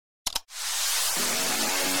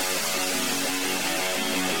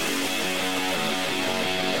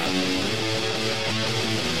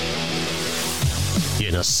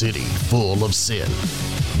a city full of sin,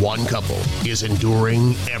 one couple is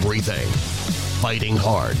enduring everything, fighting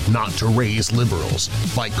hard not to raise liberals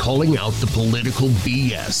by calling out the political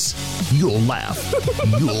BS. You'll laugh,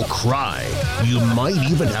 you'll cry, you might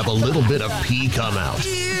even have a little bit of pee come out.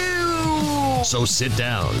 So sit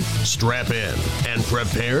down, strap in, and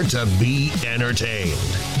prepare to be entertained.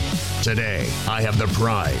 Today, I have the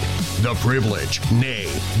pride, the privilege, nay,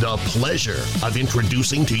 the pleasure of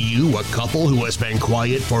introducing to you a couple who has been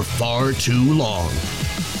quiet for far too long.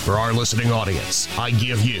 For our listening audience, I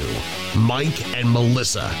give you Mike and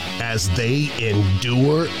Melissa as they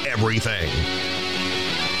endure everything.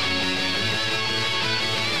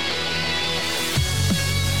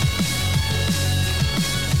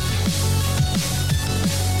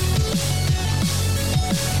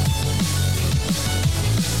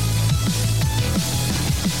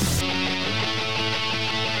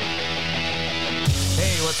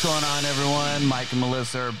 What's going on, everyone? Mike and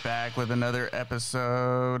Melissa are back with another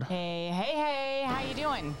episode. Hey, how you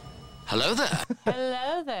doing? Hello there.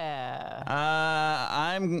 Hello there.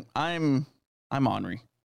 I'm ornery.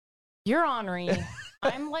 You're ornery.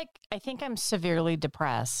 I think I'm severely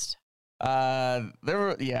depressed.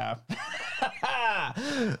 Yeah.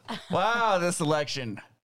 Wow, this election.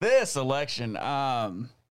 We're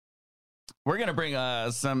gonna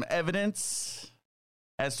bring some evidence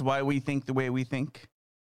as to why we think the way we think.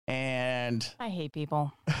 And I hate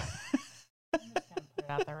people. I'm just gonna put it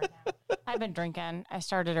out there right now. I've been drinking. I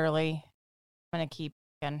started early. I'm gonna keep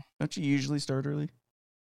drinking. Don't you usually start early?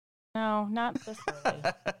 No, not this early.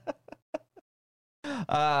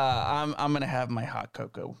 I'm gonna have my hot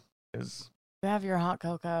cocoa. You have your hot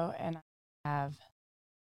cocoa, and I have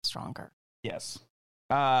stronger. Yes.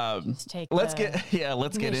 Let's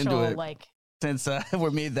get into it. Since we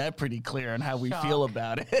made that pretty clear on how we feel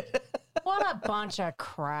about it. What a bunch of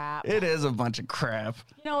crap. It is a bunch of crap.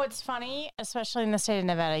 You know, it's funny, especially in the state of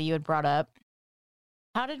Nevada, you had brought up,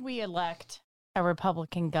 how did we elect a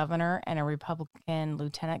Republican governor and a Republican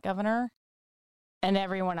lieutenant governor, and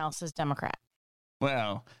everyone else is Democrat?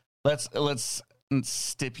 Well, let's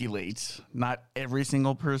stipulate, not every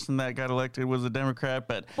single person that got elected was a Democrat,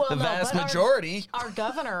 but the vast majority. Our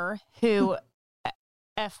governor, who,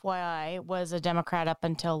 FYI, was a Democrat up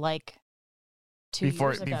until like 2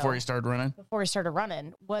 years ago. Before he started running? Before he started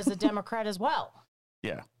running, was a Democrat as well.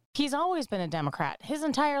 Yeah. He's always been a Democrat. His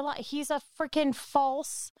entire life. He's a freaking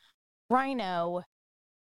false rhino.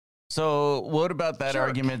 So what about that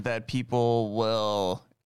argument that people will...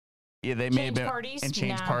 Yeah, they may change parties? And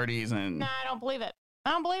change parties. And Nah, I don't believe it.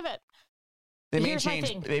 They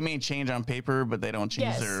may change on paper, but they don't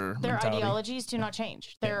change their mentality. Ideologies do not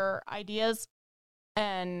change. Their ideas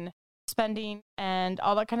and spending and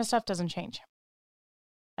all that kind of stuff doesn't change.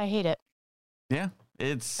 I hate it. Yeah,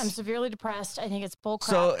 I'm severely depressed. I think it's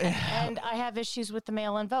bullcrap, and I have issues with the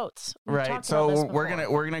mail-in votes. Right. So we're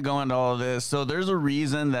gonna go into all of this. So there's a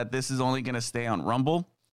reason that this is only gonna stay on Rumble,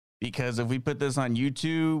 because if we put this on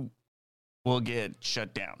YouTube, we'll get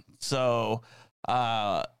shut down. So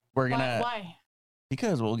we're gonna why?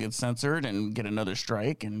 Because we'll get censored and get another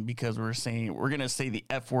strike, and because we're gonna say the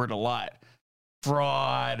F word a lot.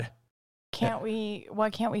 Fraud. Why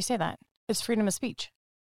can't we say that? It's freedom of speech.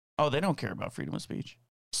 Oh, they don't care about freedom of speech.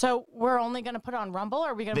 So we're only going to put it on Rumble?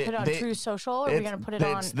 Or are we going to put it on True Social? Or are we going to put it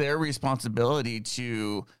on... It's their responsibility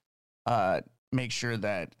to make sure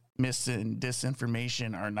that mis and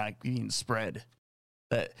disinformation are not being spread.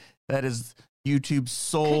 That is YouTube's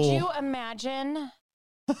sole... Could you imagine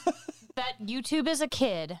that YouTube is a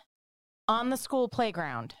kid on the school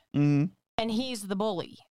playground, and he's the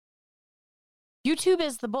bully? YouTube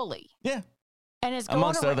is the bully. Yeah. And is going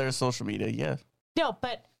amongst other social media, yeah. No,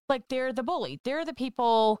 but like they're the bully. They're the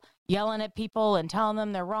people yelling at people and telling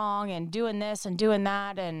them they're wrong and doing this and doing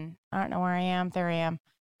that. And I don't know where I am. There I am.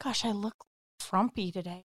 Gosh, I look frumpy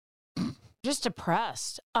today. Just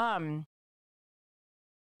depressed. YouTube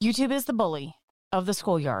is the bully of the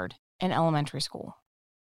schoolyard in elementary school.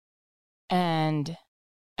 And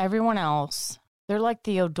everyone else, they're like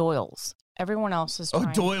the O'Doyles. Everyone else is trying.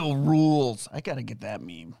 O'Doyle rules. I got to get that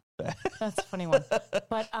meme. That's a funny one.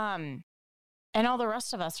 But, and all the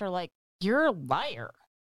rest of us are like, you're a liar.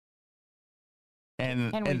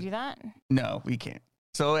 Can we do that? No, we can't.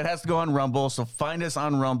 So it has to go on Rumble. So find us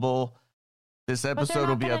on Rumble. This episode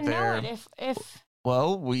will be up there.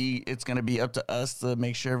 Well, it's going to be up to us to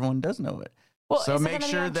make sure everyone does know it. Well, so is it going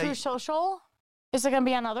to be on True Social? Is it going to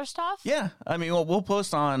be on other stuff? Yeah. I mean, we'll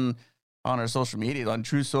post on our social media, on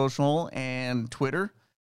True Social and Twitter.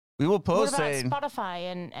 We will post what about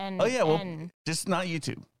Spotify and oh yeah, just not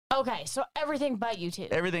YouTube. Okay, so everything but YouTube.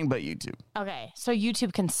 Everything but YouTube. Okay, so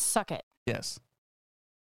YouTube can suck it. Yes.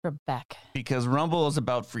 Rebecca. because Rumble is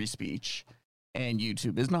about free speech and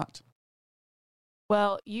YouTube is not.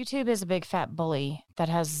 Well, YouTube is a big fat bully that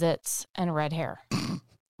has zits and red hair.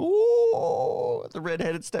 Ooh, the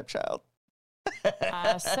redheaded stepchild.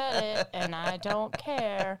 I said it, and I don't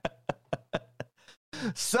care.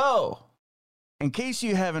 So, in case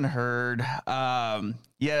you haven't heard,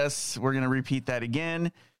 yes, we're going to repeat that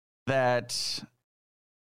again, that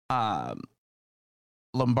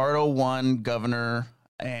Lombardo won governor.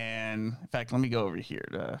 And in fact, let me go over here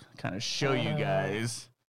to kind of show you guys.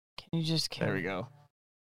 Can you just There we go.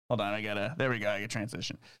 Hold on, there we go, I got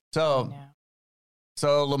transition. No.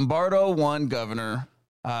 So Lombardo won governor.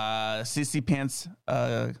 Sissy Pants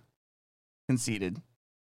conceded.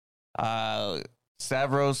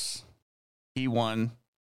 Stavros, he won.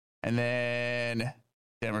 And then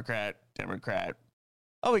Democrat.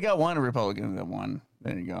 Oh, we got one Republican that won.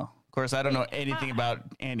 There you go. Of course, I don't know anything about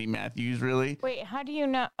Andy Matthews, really. Wait, how do you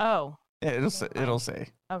know? Oh. Yeah, it'll say.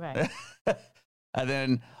 Okay. And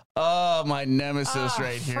then, my nemesis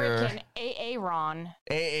right here. Freaking Aaron.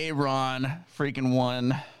 Ron freaking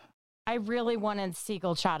won. I really wanted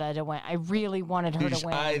Siegel Chata to win. I really wanted her to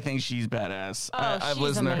win. I think she's badass. Oh, I've she's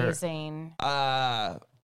listened amazing. to her.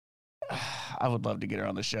 I would love to get her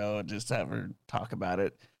on the show and just have her talk about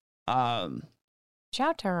it.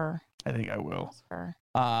 Shout to her. I think I will. Her.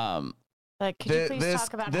 Like, could you please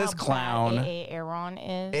talk about this how clown, bad Aaron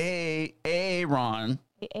is? Aaron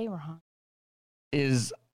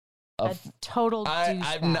is a total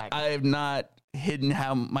douchebag. I have not hidden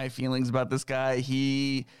how my feelings about this guy.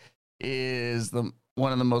 He is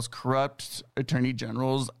one of the most corrupt attorney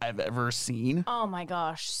generals I've ever seen. Oh my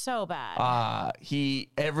gosh, so bad.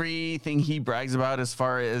 Everything he brags about as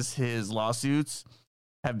far as his lawsuits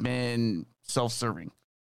have been self-serving.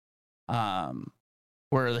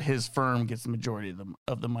 Where his firm gets the majority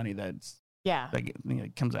of the money that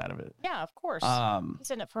comes out of it. Yeah, of course. He's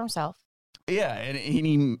in it for himself. Yeah, and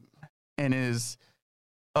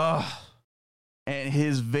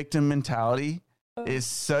his victim mentality is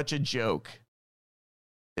such a joke.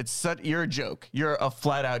 You're a joke. You're a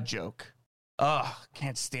flat out joke.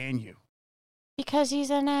 Can't stand you. Because he's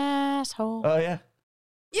an asshole. Oh yeah.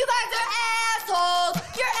 You guys are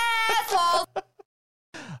assholes. You're assholes.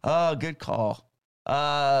 Oh, good call.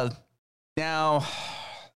 Now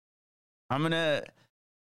I'm gonna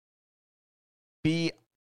be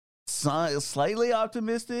slightly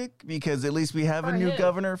optimistic because at least we have a new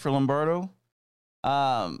governor for Lombardo.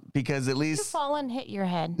 Because at least you fall and hit your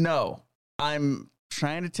head. No, I'm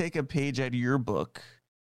trying to take a page out of your book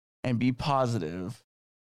and be positive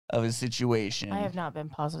of a situation. I have not been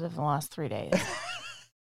positive in the last 3 days.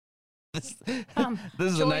 This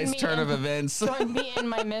is a nice turn of events. Join me in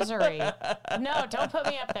my misery. No, don't put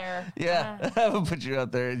me up there. Yeah, I will put you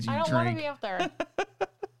up there as you I don't drink. want to be up there.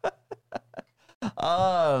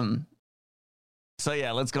 So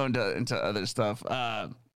yeah, let's go into other stuff.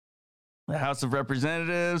 The House of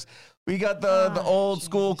Representatives. We got the old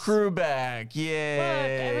school crew back. Yay!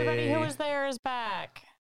 Look, everybody who was there is back.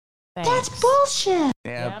 Thanks. That's bullshit.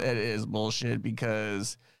 Yeah, Yep. It is bullshit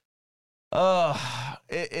because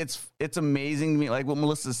it's amazing to me, like what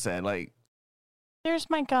Melissa said, like there's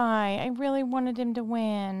my guy. I really wanted him to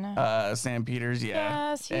win. Sam Peters,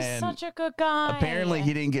 yeah. Yes, he's And such a good guy. apparently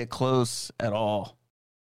he didn't get close at all.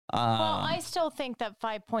 Well, I still think that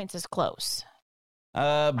 5 points is close.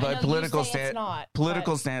 But political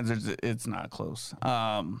standards, standards, it's not close.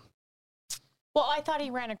 Well, I thought he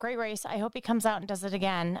ran a great race. I hope he comes out and does it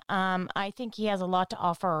again. I think he has a lot to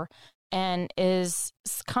offer and is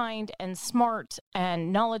kind and smart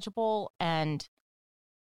and knowledgeable, and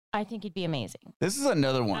I think he'd be amazing. This is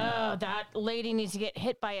another one. Oh, that lady needs to get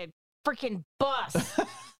hit by a freaking bus.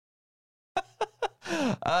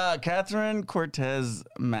 Catherine Cortez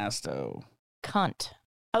Masto. Cunt.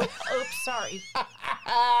 Oh, oops, sorry.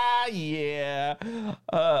 Yeah.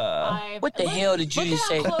 What the hell did you just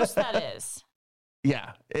say? Look how close that is.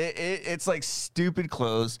 Yeah, it's like stupid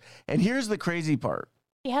close. And here's the crazy part.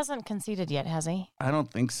 He hasn't conceded yet, has he? I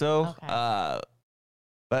don't think so. Okay.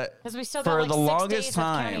 But because we still for got like the 6 longest days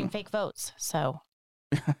time, of counting fake votes. So,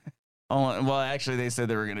 well, actually, they said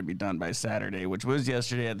they were going to be done by Saturday, which was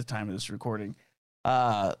yesterday at the time of this recording.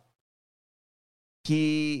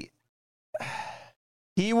 He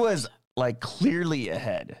was like clearly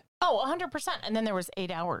ahead. oh, 100%. And then there was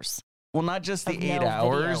 8 hours. Well, not just the Of 8 no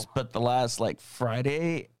hours, video. but the last like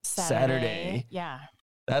Friday, Saturday. Yeah.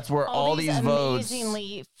 That's where all these votes,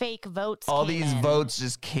 amazingly fake votes. all came these in. votes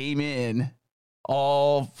just came in,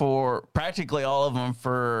 all for practically all of them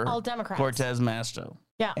for All Democrats. Cortez Masto.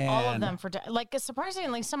 Yeah, all of And- them for like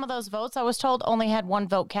surprisingly, some of those votes I was told only had 1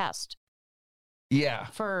 vote cast. Yeah.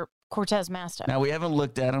 for Cortez Mastiff. Now, we haven't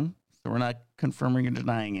looked at them, so we're not confirming or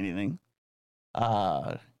denying anything.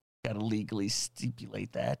 Got to legally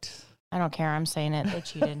stipulate that. I don't care. I'm saying it. They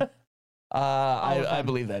cheated. I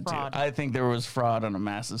believe that Fraud. too. I think there was fraud on a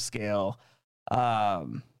massive scale. I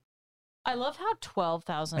love how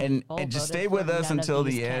 12,000 And people just voted stay with for us none of until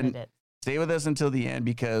these the end. candidates. Stay with us until the end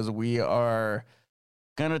because we are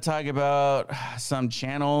going to talk about some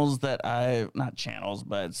channels that not channels,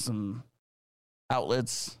 but some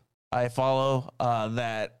outlets I follow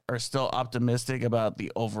that are still optimistic about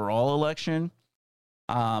the overall election.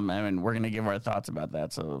 And we're going to give our thoughts about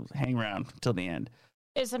that. So hang around till the end.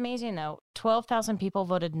 It's amazing, though. 12,000 people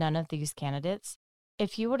voted none of these candidates.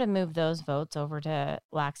 If you would have moved those votes over to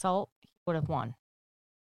Laxalt, he would have won.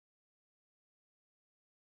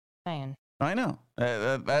 Saying. I know.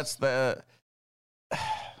 That's the...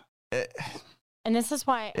 And this is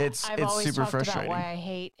why It's I've always super talked about frustrating. why I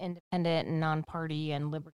hate independent and non-party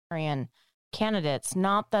and libertarian candidates.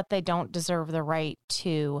 Not that they don't deserve the right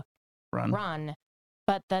to run,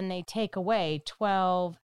 but then they take away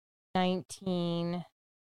 12, 19,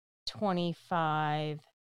 25,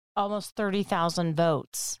 almost 30,000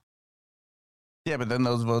 votes. Yeah, but then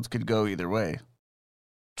those votes could go either way.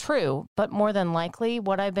 True, but more than likely,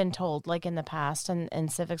 what I've been told, like in the past and in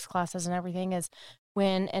civics classes and everything, is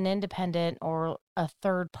when an independent or a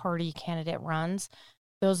third party candidate runs,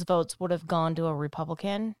 those votes would have gone to a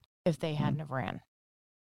Republican if they hadn't have ran.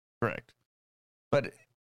 Correct. But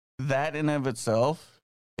that in of itself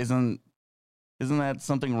isn't that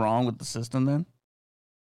something wrong with the system then?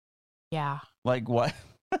 Yeah, Like what?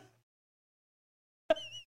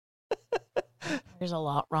 there's a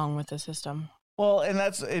lot wrong with the system. Well, and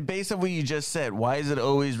that's based on what you just said. Why is it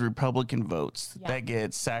always Republican votes that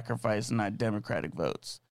get sacrificed and not Democratic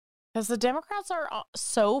votes? Because the Democrats are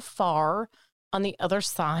so far on the other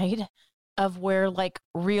side of where like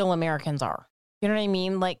real Americans are. You know what I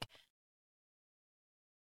mean? Like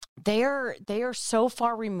they are so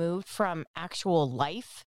far removed from actual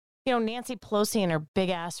life. You know, Nancy Pelosi and her big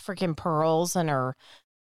ass freaking pearls and her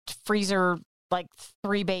freezer, like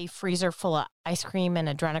 3-bay freezer full of ice cream and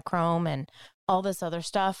adrenochrome and all this other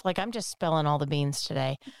stuff. Like I'm just spilling all the beans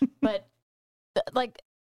today, but like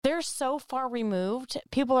they're so far removed.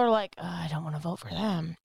 People are like, oh, I don't want to vote for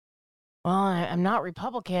them. Well, I'm not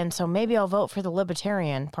Republican, so maybe I'll vote for the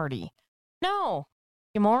Libertarian Party. No,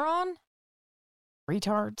 you moron.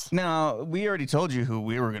 Retards. Now, we already told you who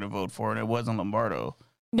we were going to vote for, and it wasn't Lombardo.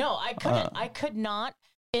 No, I couldn't. I could not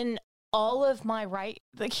in all of my right.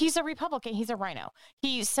 Like he's a Republican. He's a rhino.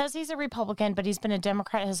 He says he's a Republican, but he's been a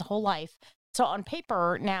Democrat his whole life. So on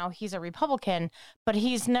paper, now he's a Republican, but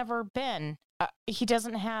he's never been. He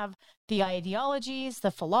doesn't have the ideologies,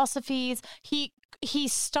 the philosophies. He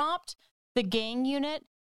stopped the gang unit.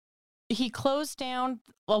 He closed down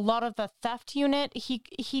a lot of the theft unit.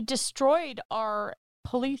 He destroyed our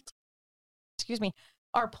police. Excuse me,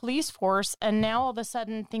 our police force, and now all of a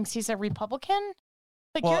sudden thinks he's a Republican.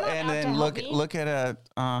 Like, Well, you're not and out to then help me. look at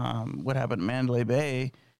what happened at Mandalay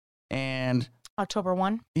Bay, and October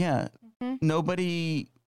 1. yeah, nobody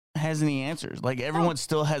has any answers. Like everyone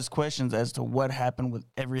still has questions as to what happened with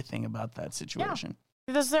everything about that situation.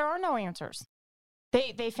 Because there are no answers.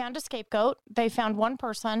 They found a scapegoat. They found one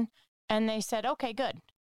person, and they said, "Okay, good."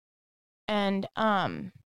 And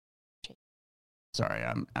Sorry,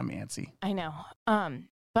 I'm antsy. I know.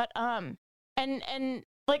 But and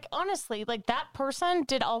like honestly, like that person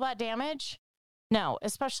did all that damage. No,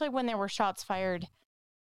 especially when there were shots fired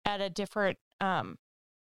at a different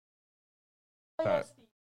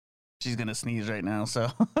She's gonna sneeze right now, so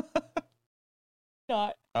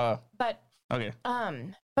not. But okay.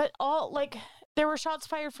 But all like there were shots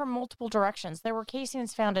fired from multiple directions. There were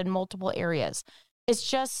casings found in multiple areas. It's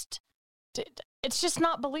just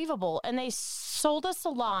not believable. And they sold us a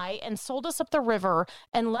lie and sold us up the river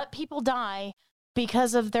and let people die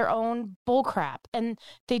because of their own bullcrap. And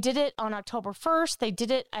they did it on October 1st. They did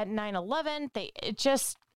it at 9/11.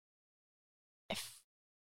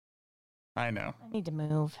 I know. I need to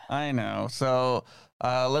move. I know. So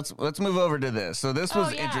let's move over to this. So this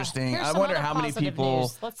was interesting. Here's I some wonder other how many positive people.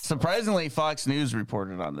 news. Surprisingly, Fox News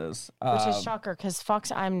reported on this, Which is shocker because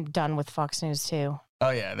Fox. I'm done with Fox News too.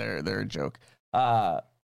 Oh yeah, they're a joke. So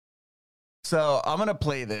I'm gonna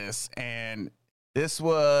play this, and this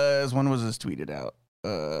was when was this tweeted out?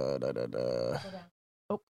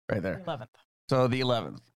 Right there. 11th. So the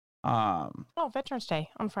 11th. Veterans Day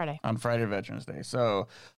on Friday. On Friday, Veterans Day. So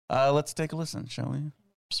let's take a listen, shall we?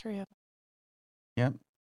 Yep.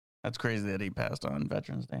 That's crazy that he passed on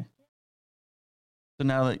Veterans Day. So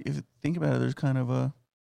now that if you think about it, there's kind of a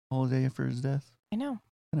holiday for his death. I know.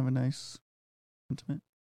 Kind of a nice Sentiment.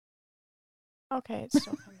 Okay, it's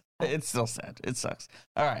still coming. It's still sad. It sucks.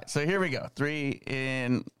 All right, so here we go. 3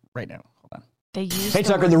 in right now. Hold on. Hey,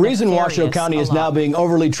 Tucker, the reason Washoe County is now being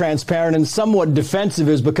overly transparent and somewhat defensive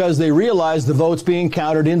is because they realize the votes being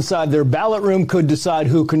counted inside their ballot room could decide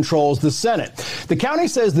who controls the Senate. The county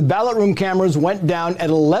says the ballot room cameras went down at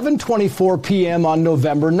 11:24 p.m. on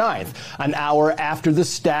November 9th, an hour after the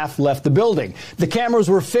staff left the building. The cameras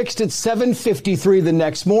were fixed at 7:53 the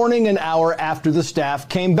next morning, an hour after the staff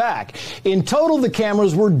came back. In total, the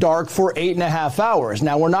cameras were dark for 8.5 hours.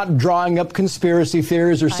 Now, we're not drawing up conspiracy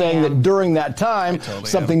theories or saying that during that time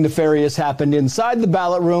something nefarious happened inside the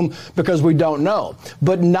ballot room, because we don't know.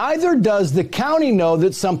 But neither does the county know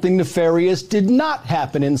that something nefarious did not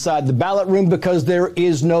happen inside the ballot room, because there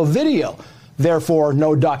is no video, therefore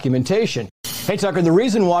no documentation. Hey, Tucker, the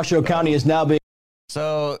reason Washoe County is now being...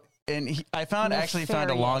 So, and I found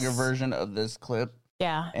a longer version of this clip.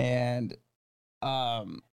 Yeah. And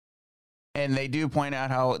they do point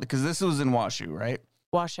out how, because this was in Washoe, right?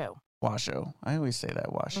 Washoe. I always say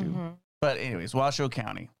that, Washoe. But anyways, Washoe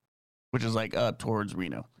County, which is like up towards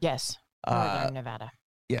Reno. Yes. Northern Nevada.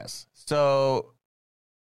 Yes. So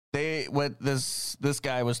what this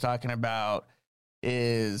guy was talking about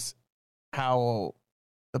is how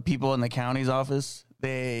the people in the county's office,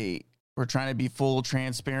 they were trying to be full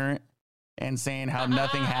transparent and saying how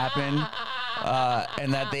nothing happened.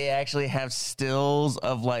 And that they actually have stills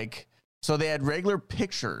of like, so they had regular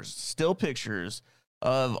pictures, still pictures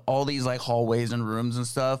of all these like hallways and rooms and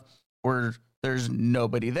stuff where there's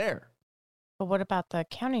nobody there. But what about the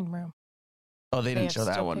counting room? Oh, they didn't show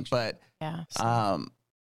that one, but yeah.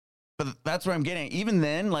 But that's where I'm getting. Even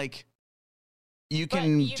then, like you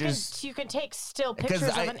can take still pictures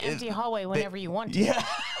of an empty hallway whenever you want to. Yeah.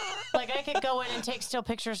 Like I could go in and take still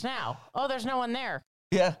pictures now. Oh, there's no one there.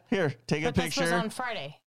 Yeah, here, take a picture. This was on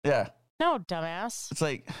Friday. Yeah. No, dumbass. It's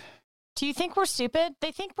like, do you think we're stupid?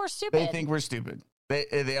 They think we're stupid. They think we're stupid.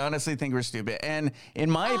 They honestly think we're stupid. And in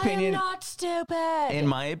my opinion, I'm not stupid. In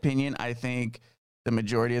my opinion, I think the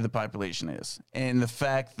majority of the population is. And the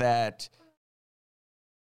fact that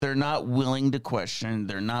they're not willing to question,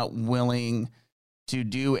 they're not willing to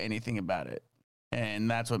do anything about it. And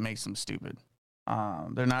that's what makes them stupid.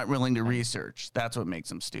 They're not willing to research. That's what makes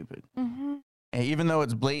them stupid. Mm-hmm. And even though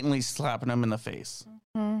it's blatantly slapping them in the face.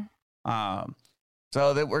 Mm-hmm.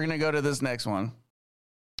 So that we're going to go to this next one.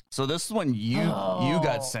 So this is one you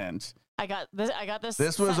got sent. I got this.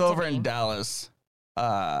 This was over in Dallas.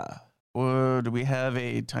 Do we have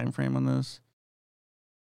a time frame on this?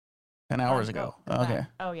 10 hours ago. Okay.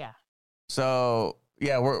 Oh yeah. So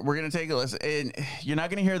yeah, we're gonna take a listen. And you're not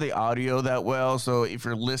gonna hear the audio that well. So if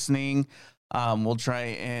you're listening, we'll try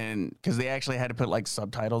and because they actually had to put like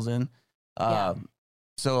subtitles in.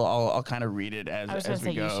 So I'll kind of read it as we go. I was gonna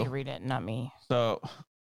say you should read it, not me. So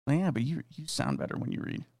yeah, but you sound better when you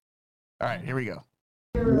read. All right, here we go.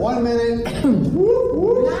 1 minute.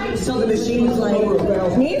 So the machine was like,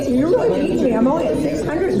 Nancy, you're really beating me. I'm only at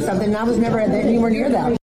 600 and something, and I was never anywhere near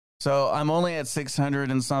that. So I'm only at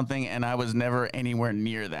 600 and something, and I was never anywhere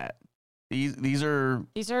near that. These are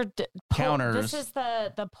counters. This is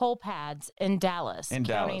the poll pads in Dallas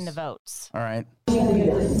counting the votes. All right.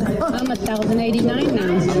 I'm 1,089 now.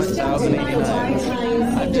 I'm 1,089.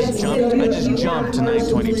 I just jumped to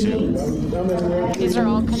 922. These are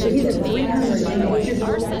all connected to the internet, by the way.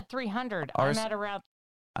 Ours said 300. I'm at around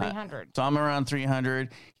 300. So I'm around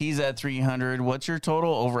 300. He's at 300. What's your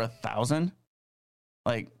total? Over 1,000?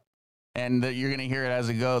 Like. And you're going to hear it as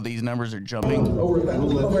it go. These numbers are jumping. I'm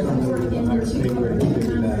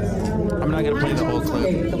not going to play the whole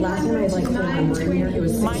clip. The last time I it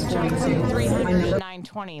was mine jumped from 300 to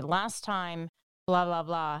 920. Last time, blah, blah,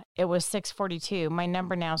 blah, it was 642. My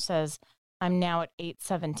number now says I'm now at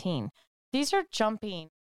 817. These are jumping.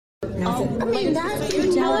 Oh, I mean, that's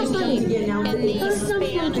you're telling me in the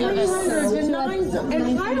span of a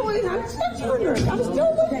and I only have 600. I'm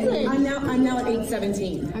still looking. I'm now at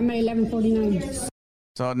 817. I'm at 1149.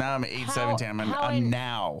 So now I'm at 817. I'm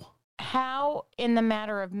now. How in the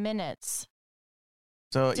matter of minutes?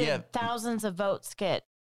 So did thousands of votes get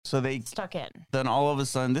stuck in? Then all of a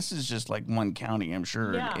sudden, this is just like one county, I'm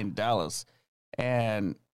sure, in Dallas,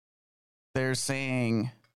 and they're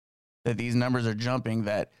saying that these numbers are jumping.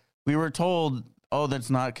 That we were told, oh, that's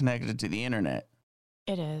not connected to the internet.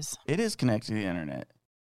 It is. It is connected to the internet.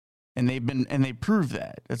 And they proved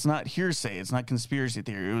that. It's not hearsay. It's not conspiracy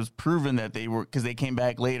theory. It was proven that they were, because they came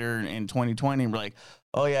back later in 2020 and were like,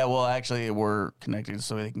 oh yeah, well actually we're connected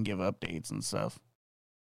so they can give updates and stuff.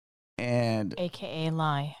 And AKA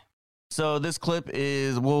lie. So this clip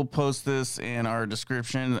we'll post this in our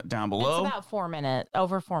description down below. It's about 4 minutes,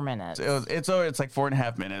 over 4 minutes. It's like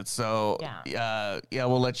 4.5 minutes. So yeah,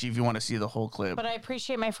 we'll let you if you want to see the whole clip. But I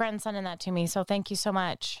appreciate my friend sending that to me, so thank you so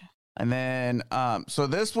much. And then, so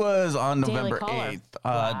this was on November 8th.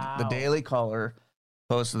 Wow. The Daily Caller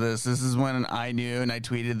posted this. This is when I knew, and I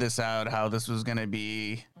tweeted this out, how this was going to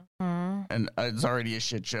be, and it's already a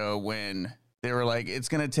shit show when they were like, it's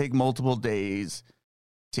going to take multiple days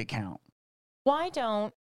to count. Why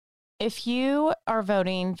don't, if you are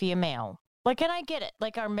voting via mail, like, and I get it,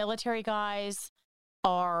 like our military guys,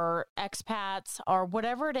 our expats, or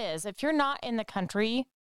whatever it is, if you're not in the country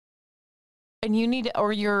and you need,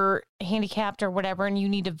 or you're handicapped or whatever, and you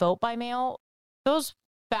need to vote by mail, those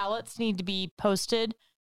ballots need to be posted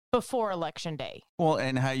before Election Day. Well,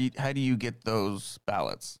 and how do you get those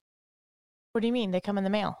ballots? What do you mean? They come in the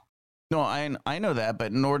mail. No, I know that,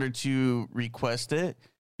 but in order to request it,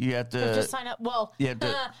 you have to sign up. Well,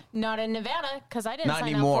 not in Nevada, because I didn't not sign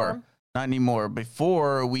anymore. up for them. Not anymore.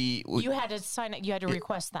 Before you had to sign up. You had to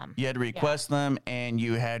request them. You had to request them, and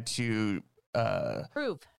you had to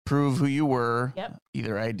prove who you were. Yep.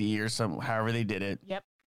 Either ID or however they did it. Yep.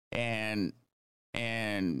 And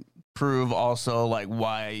prove also like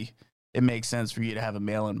why it makes sense for you to have a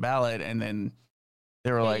mail-in ballot, and then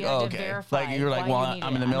they were like, "Oh, okay." Like you're like, "Well,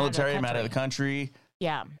 I'm in the military. I'm out of the country."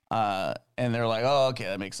 Yeah. And they're like, "Oh, okay,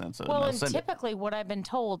 that makes sense." So well, and typically what I've been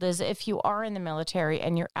told is if you are in the military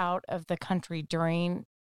and you're out of the country during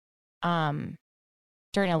election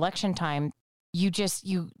time,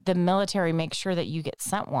 the military makes sure that you get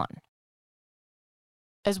sent one.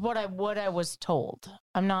 Is what I was told.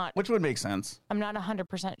 I'm not. Which would make sense. I'm not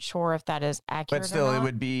 100% sure if that is accurate. But still, or not. It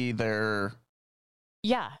would be their.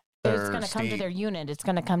 Yeah. It's going to come to their unit. It's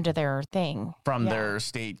going to come to their thing. From their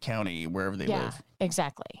state, county, wherever they live.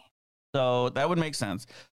 Exactly. So that would make sense.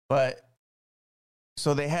 But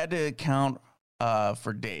so they had to count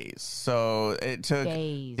for days. So it took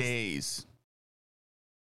days.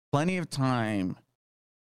 Plenty of time,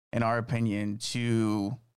 in our opinion,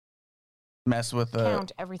 to mess with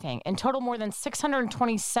count everything. In total, more than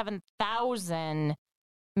 627,000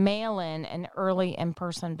 mail-in and early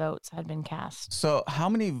in-person votes had been cast. So how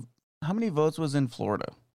many votes was in Florida?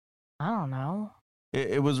 I don't know.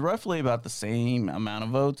 It was roughly about the same amount of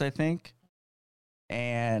votes, I think.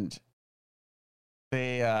 And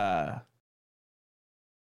they got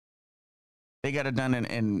it done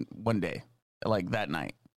in one day, like that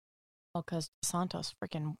night. Well, because DeSantis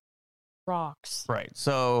freaking rocks. Right.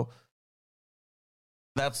 So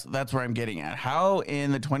that's where I'm getting at. How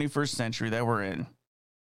in the 21st century that we're in,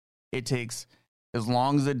 it takes as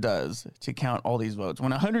long as it does to count all these votes.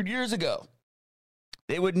 When 100 years ago,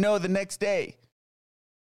 they would know the next day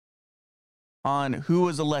on who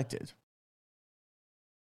was elected.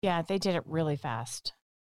 Yeah, they did it really fast.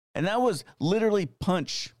 And that was literally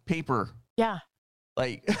punch paper. Yeah.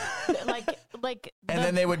 Like and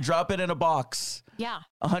then they would drop it in a box. Yeah.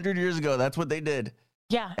 100 years ago, that's what they did.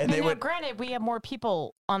 Yeah. And they would. Granted, we have more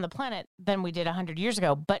people on the planet than we did 100 years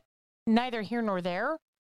ago, but neither here nor there.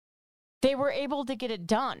 They were able to get it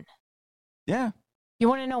done. Yeah. You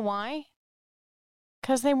want to know why?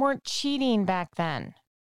 Because they weren't cheating back then.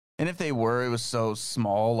 And if they were, it was so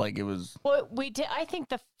small, like it was. Well, we did. I think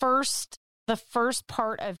the first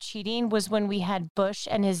part of cheating was when we had Bush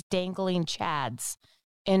and his dangling chads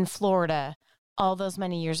in Florida all those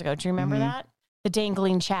many years ago. Do you remember that? The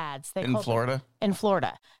dangling chads. In Florida? In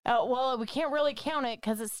Florida. Well, we can't really count it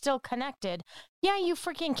because it's still connected. Yeah, you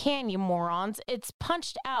freaking can, you morons. It's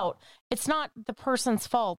punched out. It's not the person's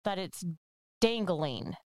fault that it's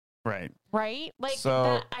dangling. Right. Right? Like,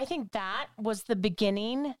 I think that was the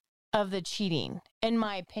beginning of the cheating, in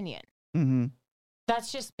my opinion. Mm-hmm.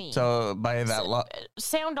 That's just me. So by that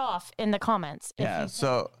sound off in the comments. Yeah.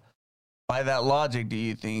 So by that logic, do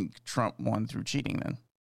you think Trump won through cheating then?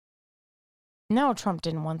 No, Trump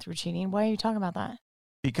didn't win through cheating. Why are you talking about that?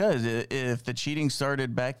 Because if the cheating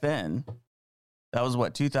started back then, that was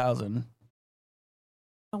what, 2000?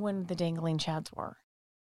 When the dangling chads were.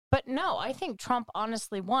 But no, I think Trump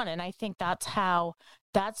honestly won. And I think that's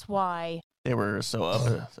why they were so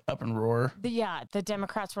up and roar. The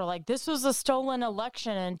Democrats were like, this was a stolen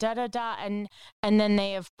election and da-da-da. And then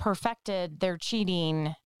they have perfected their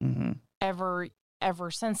cheating ever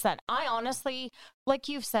since then. I honestly, like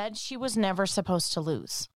you've said, she was never supposed to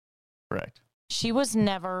lose. Correct. She was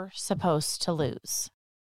never supposed to lose.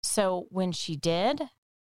 So when she did,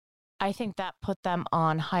 I think that put them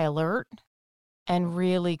on high alert and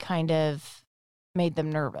really kind of made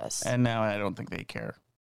them nervous. And now I don't think they care.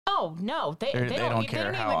 Oh, no. They don't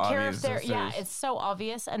care how even care obvious if they're, this is. it's so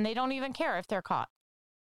obvious, and they don't even care if they're caught.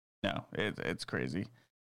 No, it's crazy.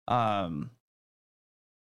 So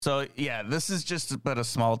yeah, this is just but a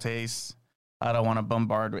small taste. I don't want to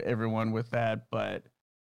bombard everyone with that, but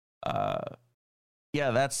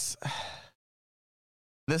yeah, this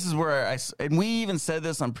is where and we even said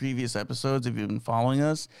this on previous episodes, if you've been following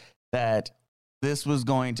us, that this was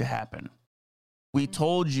going to happen. We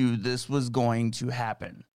told you this was going to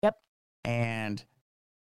happen. Yep. And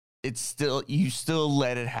you still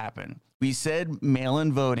let it happen. We said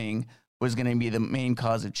mail-in voting was going to be the main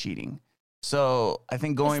cause of cheating. So I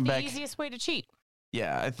think going back, the easiest way to cheat.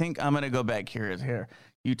 Yeah, I think I'm going to go back here.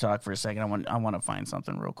 You talk for a second. I want to find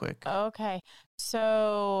something real quick. Okay.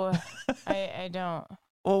 So I don't.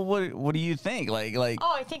 Well, what do you think? Like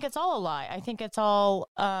Oh, I think it's all a lie. I think it's all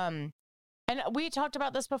and we talked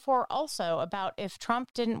about this before also, about if Trump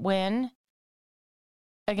didn't win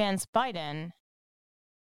against Biden,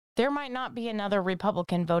 there might not be another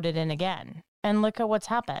Republican voted in again. And look at what's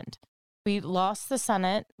happened. We lost the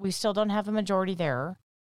Senate. We still don't have a majority there.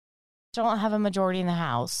 Still don't have a majority in the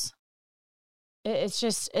House.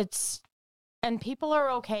 And people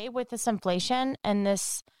are okay with this inflation and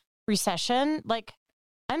this recession. Like,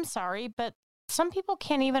 I'm sorry, but some people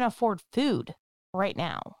can't even afford food right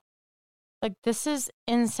now. Like, this is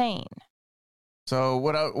insane. So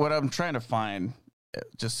what I'm trying to find,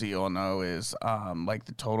 just so you all know, is like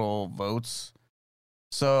the total votes.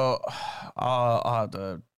 So I'll have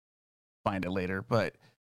to find it later, but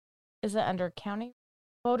is it under county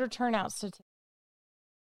voter turnout statistics?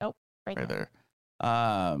 Nope, right there.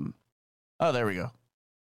 Oh, there we go.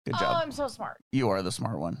 Good job. Oh, I'm so smart. You are the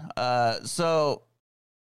smart one. So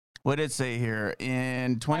what did it say here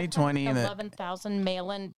in 2020? 11,000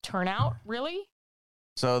 mail-in turnout. Really?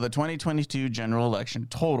 So the 2022 general election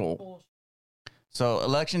total. So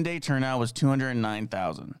election day turnout was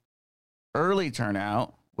 209,000. Early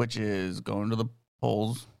turnout, which is going to the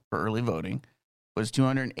polls for early voting, was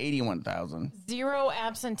 281,000. Zero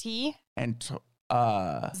absentee. And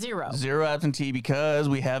zero absentee because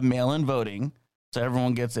we have mail-in voting, so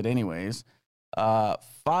everyone gets it anyways.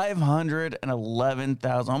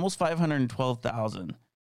 511,000, almost 512,000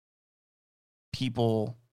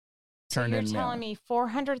 people turned in. You're telling me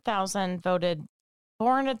 400,000 voted,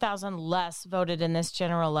 400,000 less voted in this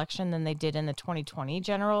general election than they did in the 2020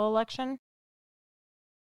 general election?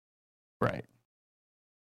 Right.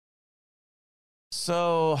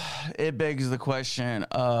 So it begs the question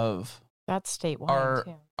of, that's statewide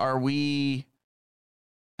too. Are we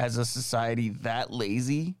as a society that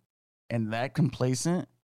lazy and that complacent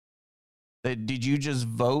that did you just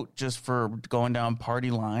vote just for going down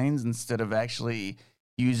party lines instead of actually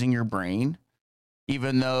using your brain?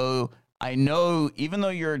 Even though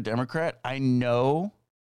you're a Democrat, I know,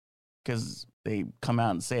 because they come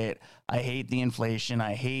out and say it, I hate the inflation,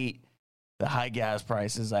 I hate the high gas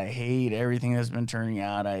prices, I hate everything that's been turning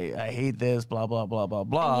out, I hate this, blah, blah, blah, blah,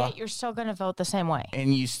 blah. And yet you're still going to vote the same way.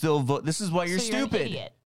 And you still vote. This is why you're stupid. You're an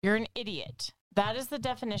idiot. You're an idiot. That is the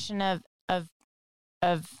definition of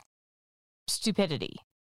stupidity.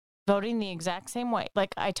 Voting the exact same way.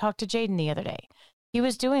 Like, I talked to Jaden the other day. He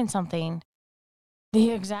was doing something the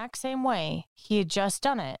exact same way. He had just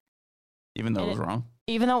done it. Even though it was wrong?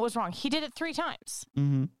 Even though it was wrong. He did it 3 times.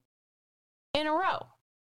 Mm-hmm. In a row.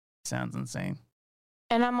 Sounds insane.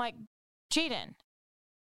 And I'm like, Jaden,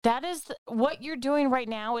 that is what you're doing right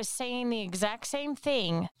now, is saying the exact same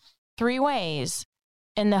thing 3 ways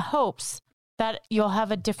in the hopes that you'll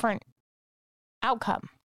have a different outcome.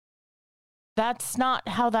 That's not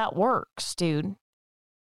how that works, dude.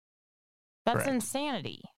 That's Correct.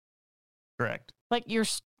 Insanity. Correct. Like,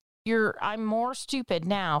 I'm more stupid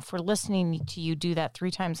now for listening to you do that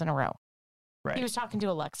 3 times in a row. Right. He was talking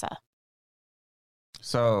to Alexa.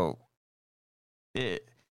 So,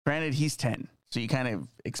 granted, he's 10, so you kind of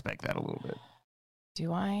expect that a little bit.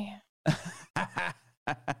 Do I?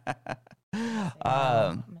 I'm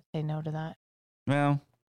gonna say no to that. Well,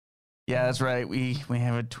 yeah, that's right. We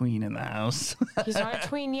have a tween in the house. He's not a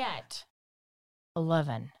tween yet.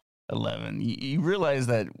 11. You realize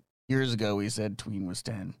that years ago we said tween was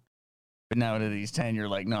 10, but now that he's 10, you're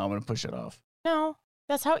like, no, I'm going to push it off. No,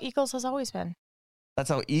 that's how Eagles has always been. That's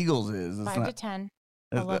how Eagles is. It's 5 to 10.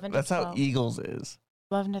 11 that's to 12. how Eagles is.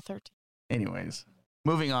 11 to 13. Anyways,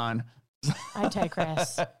 moving on. I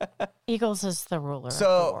digress. Eagles is the ruler of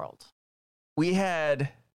the world. We had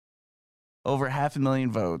over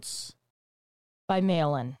 500,000 votes. By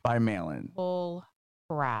mail-in. Bull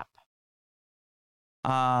crap.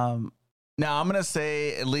 Now I'm going to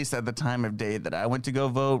say, at least at the time of day that I went to go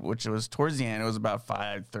vote, which was towards the end, it was about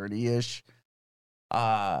 5:30-ish.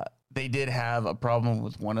 They did have a problem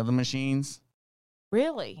with one of the machines.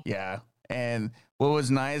 Really? Yeah. And what was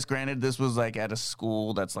nice, granted, this was like at a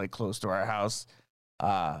school that's like close to our house.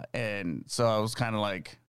 And so I was kind of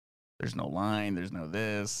like, there's no line, there's no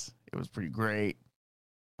this. It was pretty great.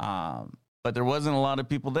 But there wasn't a lot of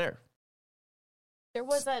people there. There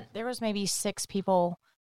was maybe 6 people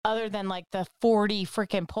other than like the 40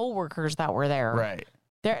 freaking poll workers that were there. Right.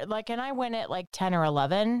 There, like, and I went at like 10 or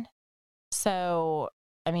 11. So,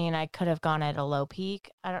 I mean, I could have gone at a low peak.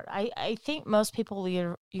 I think most people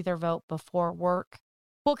either vote before work.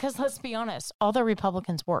 Well, because let's be honest, all the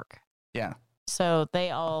Republicans work. Yeah. So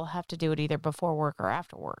they all have to do it either before work or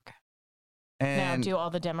after work. And now, do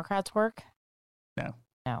all the Democrats work? No.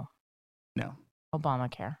 No. No.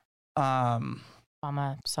 Obamacare.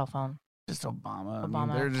 Obama cell phone. Just Obama. Obama, I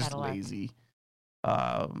mean, they're just Cadillac. lazy.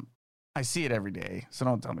 I see it every day, so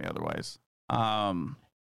don't tell me otherwise.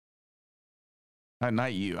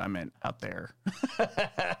 Not you. I meant out there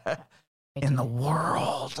in the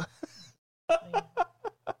world.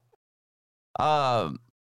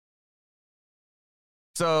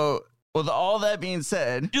 So, with all that being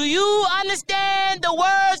said, Do you understand the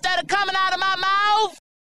words that are coming out of my mouth?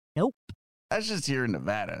 Nope. that's just here in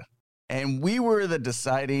Nevada, and we were the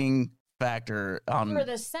deciding factor For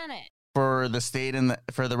the Senate. for the state and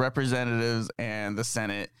for the representatives and the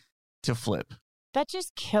Senate to flip. That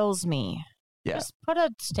just kills me. Yeah. Just put a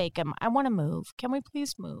stake in. I want to move. Can we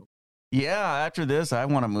please move? Yeah, after this, I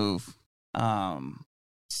want to move.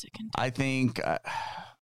 Sick and I think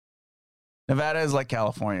Nevada is like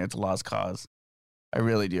California. It's a lost cause. I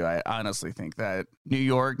really do. I honestly think that New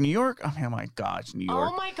York, oh my gosh, New York.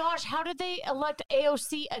 Oh my gosh, how did they elect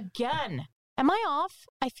AOC again? Am I off?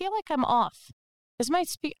 I feel like I'm off. Is my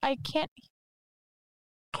I can't.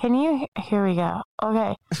 Can you? Here we go.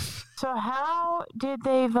 Okay. So how did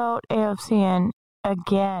they vote AOC in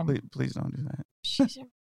again? Please don't do that. She's a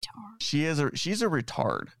retard. She's a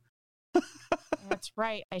retard. That's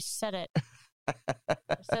right. I said it.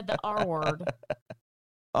 I said the R word.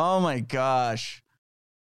 Oh my gosh.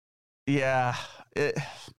 Yeah.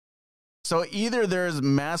 So either there's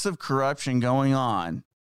massive corruption going on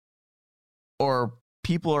or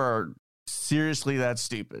people are seriously that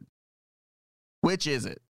stupid. Which is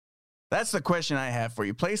it? That's the question I have for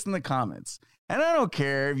you. Place in the comments. And I don't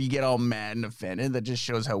care if you get all mad and offended. That just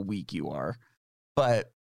shows how weak you are.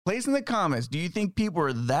 But place in the comments. Do you think people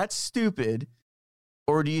are that stupid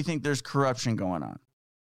or do you think there's corruption going on?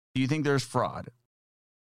 Do you think there's fraud?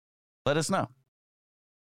 Let us know.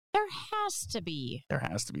 There has to be. There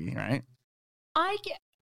has to be, right?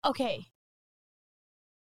 Okay.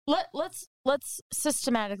 Let's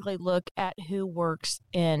systematically look at who works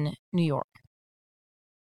in New York.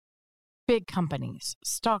 Big companies,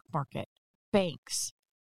 stock market, banks.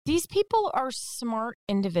 These people are smart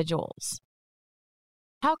individuals.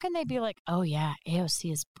 How can they be like, oh yeah,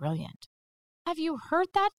 AOC is brilliant? Have you heard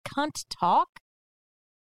that cunt talk?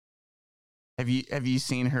 Have you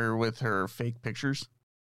seen her with her fake pictures?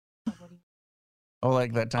 Oh,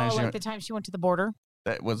 like that time. The time she went to the border.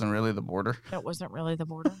 That wasn't really the border. That wasn't really the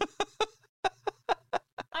border.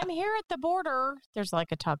 I'm here at the border. There's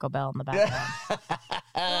like a Taco Bell in the background.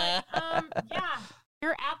 Yeah,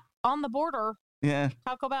 you're on the border. Yeah,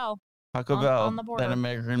 Taco Bell. Taco Bell on the border. That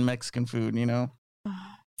American Mexican food, you know.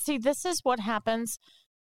 See, this is what happens.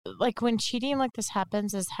 Like when cheating like this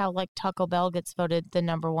happens, is how like Taco Bell gets voted the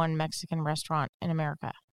 #1 Mexican restaurant in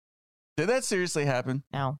America. Did that seriously happen?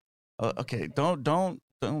 No. Okay, don't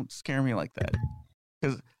scare me like that.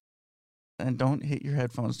 And don't hit your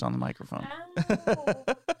headphones on the microphone.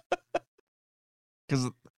 Because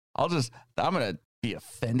I'm gonna be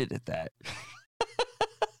offended at that.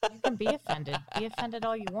 You can be offended. Be offended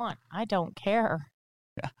all you want. I don't care.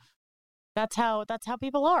 Yeah. That's how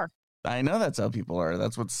people are. I know that's how people are.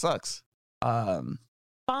 That's what sucks.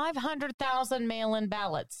 500,000 mail-in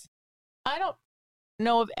ballots. I don't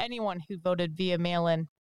know of anyone who voted via mail-in.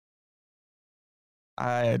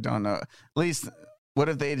 I don't know. At least, what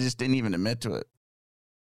if they just didn't even admit to it?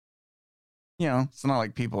 You know, it's not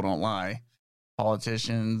like people don't lie.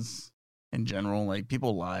 Politicians in general, like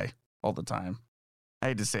people lie all the time. I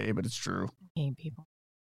hate to say it, but it's true. I hate people.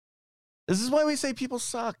 This is why we say people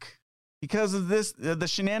suck. Because of this, the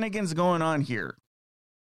shenanigans going on here.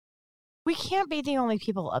 We can't be the only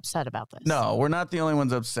people upset about this. No, we're not the only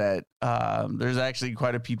ones upset. There's actually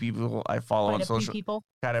quite a few people I follow on social.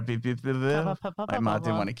 Quite a few people. My mom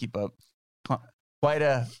didn't want to keep up. Quite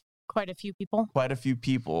a few people. Quite a few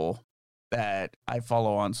people that I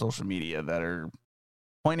follow on social media that are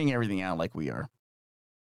pointing everything out like we are.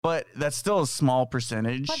 But that's still a small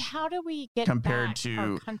percentage. But how do we get compared back to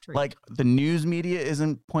our country? Like the news media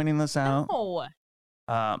isn't pointing this out? No.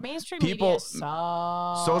 Mainstream people, media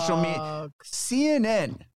sucks. social media,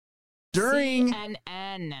 CNN during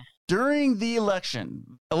the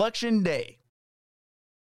election day,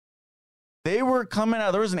 they were coming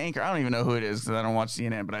out. There was an anchor. I don't even know who it is because I don't watch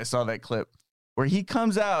CNN, but I saw that clip where he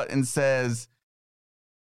comes out and says,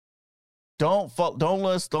 "Don't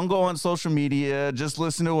go on social media. Just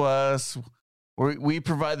listen to us. We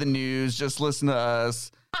provide the news. Just listen to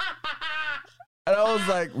us." And I was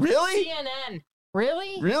like, "Really? CNN?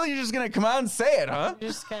 Really? Really? You're just gonna come out and say it, huh? You're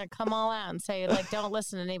just gonna come all out and say like, don't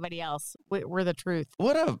listen to anybody else. We're the truth."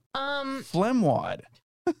 What a flemwad.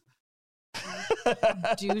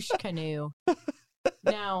 Douche canoe.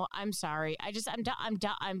 No, I'm sorry. I'm done. I'm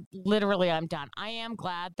done. I'm done. I am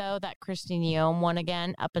glad though that Kristi Noem won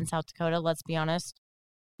again up in South Dakota. Let's be honest.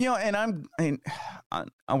 And we're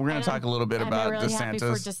going to talk a little bit about really DeSantis. Happy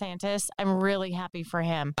for DeSantis. I'm really happy for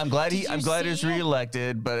him. I'm glad he's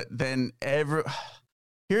reelected, but then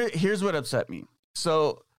here's what upset me.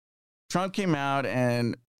 So Trump came out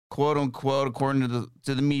and quote unquote, according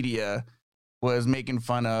to the media, was making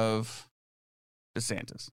fun of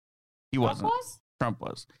DeSantis. He wasn't. Trump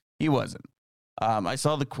was. He wasn't. I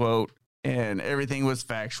saw the quote and everything was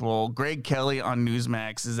factual. Greg Kelly on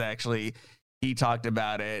Newsmax is actually, he talked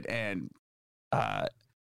about it and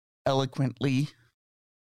eloquently,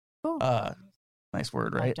 nice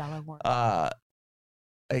word, right?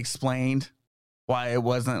 Explained why it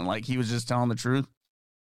wasn't like he was just telling the truth.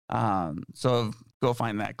 So go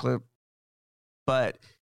find that clip. But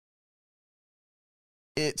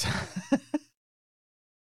it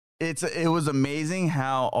was amazing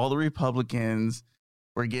how all the Republicans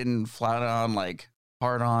were getting flat on like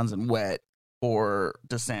hard-ons and wet for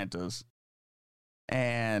DeSantis.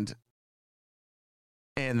 And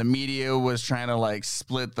the media was trying to like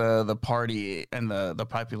split the party and the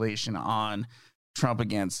population on Trump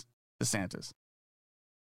against DeSantis.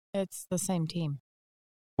 It's the same team.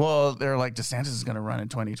 Well, they're like, DeSantis is going to run in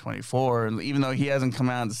 2024, and even though he hasn't come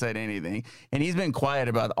out and said anything, and he's been quiet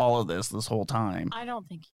about all of this whole time. I don't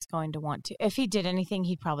think he's going to want to. If he did anything,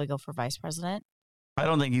 he'd probably go for vice president. I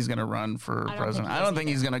don't think he's going to run for president. I don't think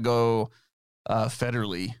he's going to go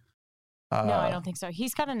federally. No, I don't think so.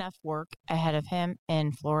 He's got enough work ahead of him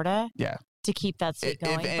in Florida. Yeah. To keep that seat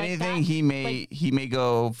going. If anything, he may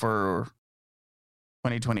go for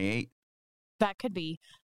 2028. That could be.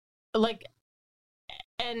 Like,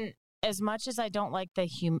 and as much as I don't like the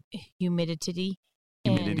humidity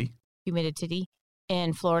in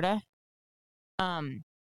Florida,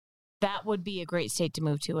 that would be a great state to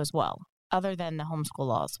move to as well, other than the homeschool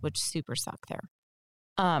laws, which super suck there.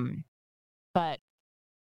 But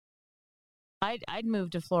I'd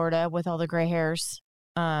move to Florida with all the gray hairs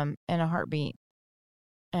in a heartbeat.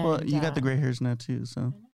 And, well, you got the gray hairs now too,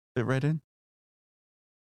 so fit right in.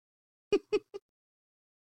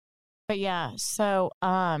 But yeah, so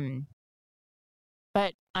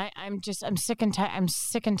but I'm sick and tired. I'm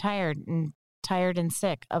sick and tired and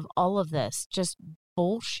sick of all of this just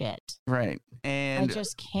bullshit. Right. And I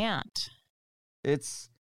just can't. It's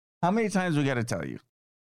how many times we got to tell you?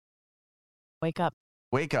 Wake up.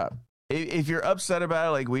 Wake up. If you're upset about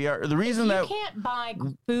it, like we are, the reason that you can't buy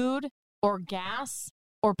food or gas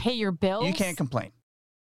or pay your bills, you can't complain.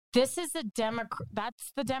 This is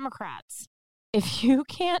that's the Democrats. If you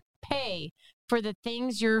can't pay for the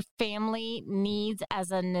things your family needs as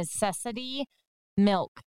a necessity,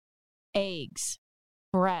 milk, eggs,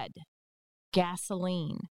 bread,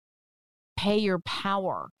 gasoline, pay your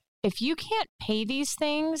power. If you can't pay these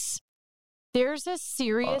things, there's a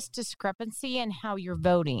serious discrepancy in how you're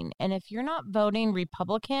voting. And if you're not voting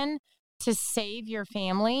Republican to save your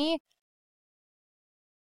family,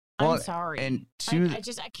 I'm sorry. And I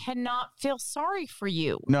cannot feel sorry for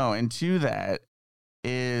you. No, and to that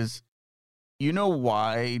is, you know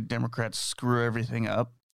why Democrats screw everything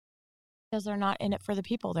up? Because they're not in it for the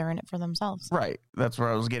people. They're in it for themselves. Right. That's what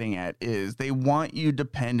I was getting at, is they want you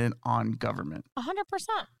dependent on government. 100%.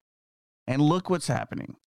 And look what's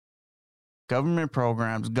happening. Government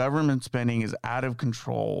programs, government spending is out of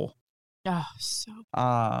control. Oh, so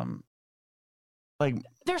like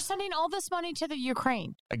they're sending all this money to the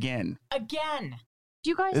Ukraine. Again. Do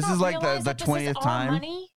you guys this not is like realize the 20th time?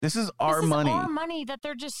 This is our money. This is our money that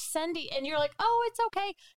they're just sending. And you're like, oh, it's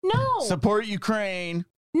okay. No. Support Ukraine.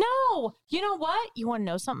 No. You know what? You want to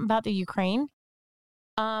know something about the Ukraine?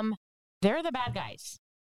 They're the bad guys.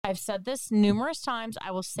 I've said this numerous times.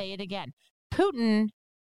 I will say it again. Putin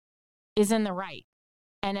is in the right.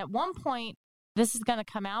 And at one point, this is going to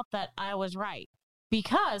come out that I was right.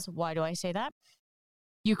 Because, why do I say that?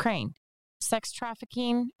 Ukraine. Sex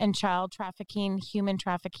trafficking and child trafficking, human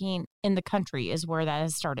trafficking in the country is where that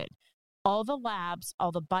has started. all the labs,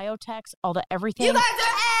 all the biotechs, all the everything. You guys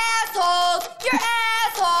are assholes. You're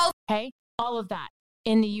assholes. Okay, all of that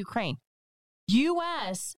in the Ukraine.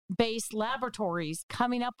 U.S.-based laboratories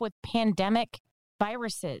coming up with pandemic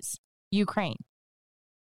viruses. Ukraine.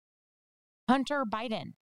 Hunter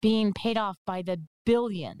Biden being paid off by the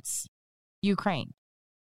billions. Ukraine.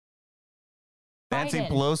 Nancy Biden,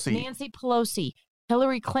 Pelosi. Nancy Pelosi,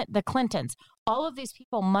 Hillary Clinton, the Clintons, all of these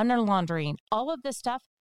people, money laundering, all of this stuff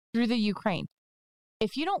through the Ukraine.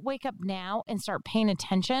 If you don't wake up now and start paying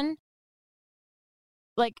attention,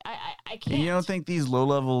 like I can't. You don't think these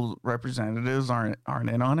low-level representatives aren't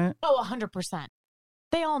in on it? Oh, 100%.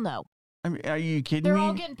 They all know. I mean, are you kidding They're me?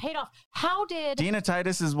 all getting paid off. How did Dina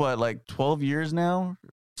Titus is what, like 12 years now?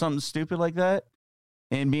 Something stupid like that?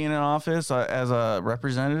 And being in office as a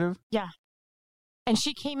representative? Yeah. And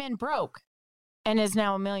she came in broke and is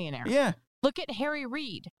now a millionaire. Yeah. Look at Harry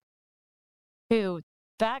Reid, who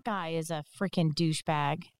that guy is a freaking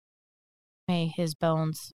douchebag. May his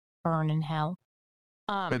bones burn in hell.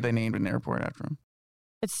 But they named an airport after him.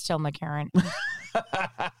 It's still McCarran.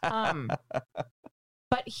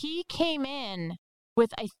 But he came in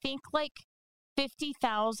with, I think, like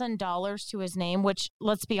 $50,000 to his name, which,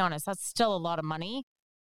 let's be honest, that's still a lot of money.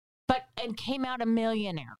 And came out a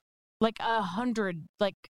millionaire, like 100,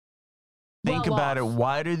 like. Think well about off. it.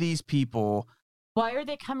 Why do these people? Why are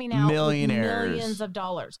they coming out Millionaires. with millions of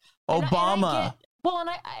dollars? Obama.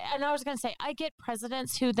 And I was going to say, I get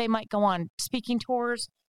presidents who they might go on speaking tours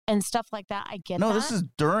and stuff like that. I get that. No, this is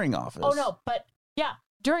during office. Oh, no. But yeah,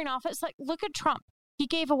 during office, like, look at Trump. He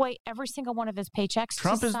gave away every single one of his paychecks.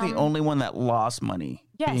 Trump is the only one that lost money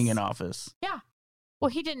being in office. Yeah. Well,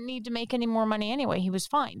 he didn't need to make any more money anyway. He was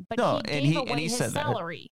fine. But No, he gave away and he his said that.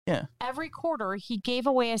 salary. Yeah. Every quarter, he gave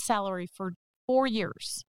away a salary for 4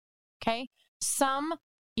 years. Okay? Some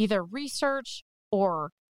either research or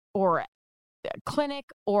clinic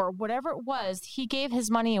or whatever it was, he gave his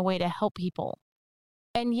money away to help people.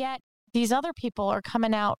 And yet, these other people are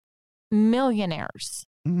coming out millionaires.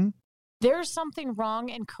 Mm-hmm. There's something wrong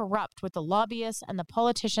and corrupt with the lobbyists and the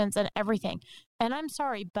politicians and everything. And I'm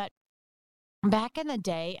sorry, but back in the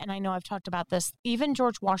day, and I know I've talked about this, even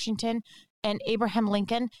George Washington and Abraham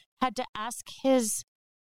Lincoln had to ask his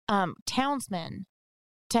townsmen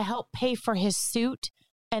to help pay for his suit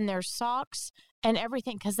and their socks and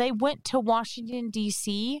everything because they went to Washington,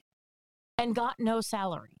 D.C. and got no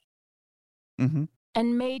salary and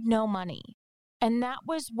made no money. And that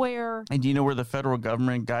was where... And do you know where the federal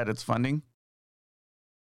government got its funding?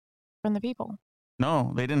 From the people.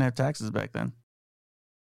 No, they didn't have taxes back then.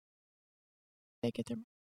 They get their...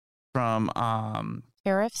 From...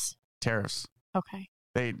 Tariffs? Tariffs. Okay.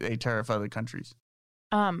 They tariff other countries.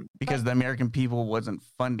 Because the American people wasn't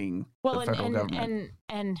funding the federal government.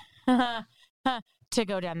 And to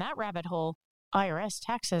go down that rabbit hole, IRS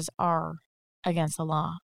taxes are against the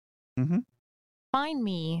law. Mm-hmm. Find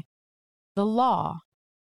me the law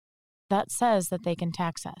that says that they can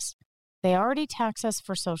tax us. They already tax us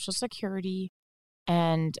for Social Security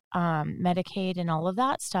and Medicaid and all of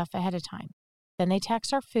that stuff ahead of time. Then they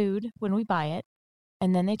tax our food when we buy it.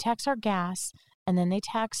 And then they tax our gas. And then they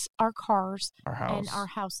tax our cars and our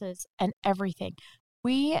houses and everything.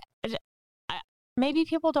 Maybe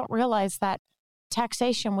people don't realize that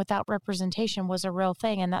taxation without representation was a real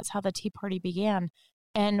thing. And that's how the Tea Party began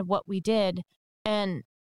and what we did. And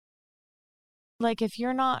like, if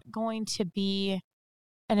you're not going to be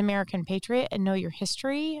an American patriot and know your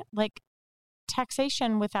history, like,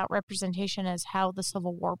 taxation without representation is how the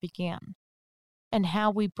Civil War began and how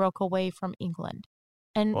we broke away from England.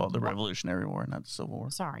 And the Revolutionary War, not the Civil War.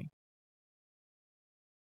 Sorry.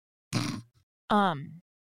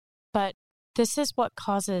 But this is what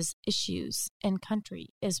causes issues in country,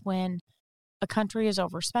 is when a country is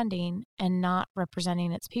overspending and not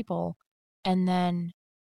representing its people, and then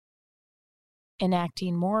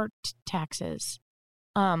enacting more taxes.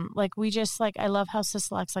 Like, I love how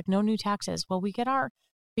Sisolak's like, no new taxes. Well, we get our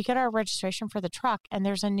registration for the truck, and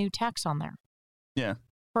there's a new tax on there. Yeah.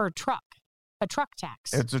 For a truck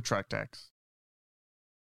tax. It's a truck tax.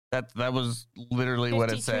 That was literally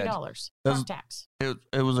what it said. $53 truck tax.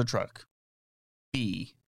 It was a truck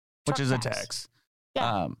fee, which is a tax.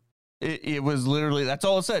 Yeah. It was literally, that's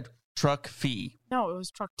all it said. Truck fee. No, it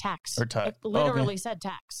was truck tax. Or tax. It literally said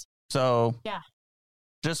tax. So yeah,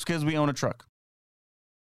 just because we own a truck.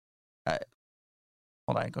 Hold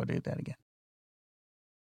on, go do that again.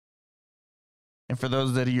 And for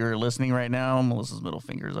those that are listening right now, Melissa's middle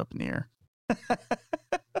finger is up in the air.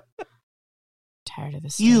 Tired of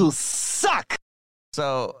this. You suck.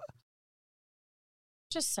 So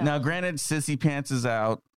just so. Now, granted, Sissy Pants is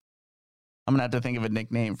out. I'm gonna have to think of a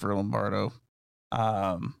nickname for Lombardo.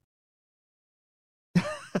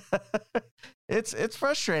 It's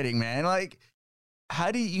frustrating, man. Like,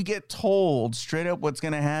 how do you get told straight up what's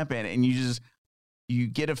gonna happen, and you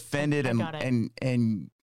get offended and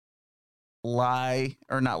lie,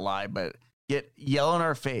 or not lie, but yell in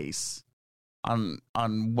our face on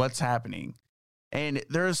what's happening. And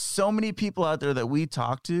there's so many people out there that we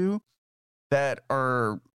talk to that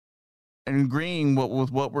are agreeing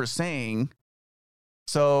with what we're saying.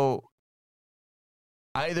 So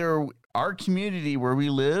either our community where we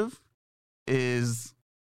live is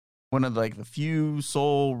one of like the few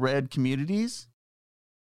sole red communities,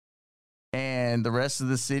 and the rest of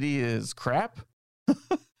the city is crap.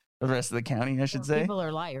 The rest of the county, I should say. People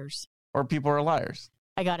are liars. Or people are liars.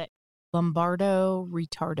 I got it. Lombardo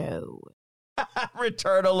retardo.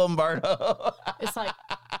 Retardo Lombardo. It's like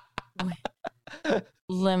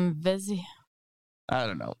Limvisi. I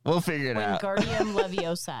don't know. We'll figure it out. Wingardium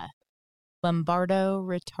Leviosa. Lombardo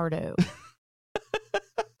retardo.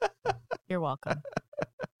 You're welcome.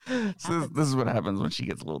 So this is what happens when she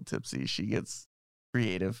gets a little tipsy. She gets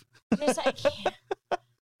creative. I can't.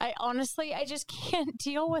 I just can't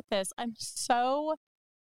deal with this. I'm so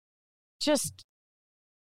just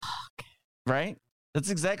fuck. Right? That's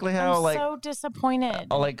exactly how I'm so disappointed.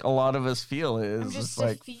 Like a lot of us feel is I'm just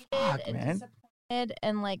like, defeated fuck, and man. disappointed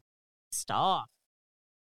and like stop.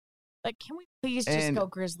 Like, can we please just go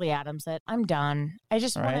Grizzly Adams it? I'm done. I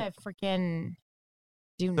just want to freaking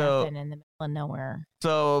do nothing in the middle of nowhere.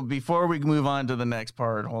 So before we move on to the next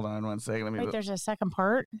part, hold on one second. Wait, there's a second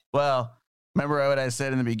part? Well, remember what I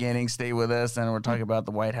said in the beginning? Stay with us, and we're talking about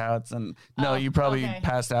the White House. And no, you probably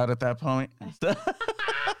passed out at that point.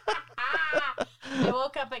 I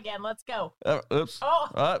woke up again. Let's go. Oops.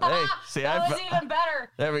 Oh, hey, see, that was even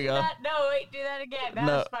better. There we go. No, wait, do that again. That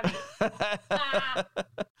was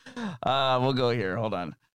funny. We'll go here. Hold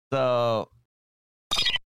on. So,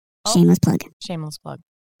 shameless plug. Shameless plug.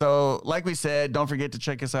 So, like we said, don't forget to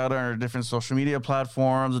check us out on our different social media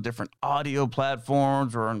platforms, different audio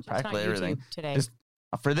platforms. We're on practically everything today. Just,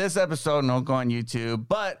 for this episode, don't go on YouTube,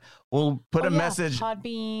 but we'll put a message.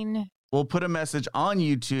 Podbean. We'll put a message on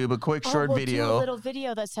YouTube, a quick short video. Do a little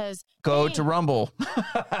video that says, "Go to Rumble."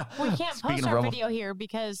 We can't post our video here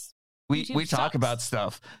because we talk about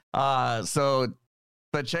stuff. But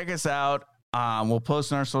check us out. We'll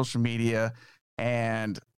post on our social media,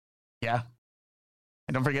 and yeah.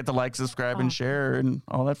 And don't forget to like, subscribe, and share, and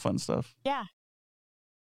all that fun stuff. Yeah.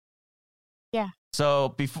 Yeah.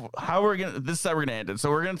 So this is how we're gonna end it. So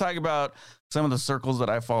we're gonna talk about some of the circles that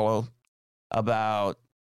I follow about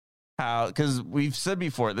how, because we've said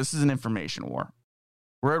before, this is an information war.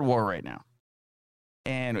 We're at war right now,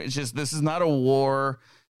 and it's just, this is not a war.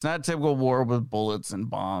 It's not a typical war with bullets and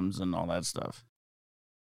bombs and all that stuff.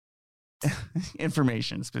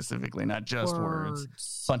 Information specifically, not just words.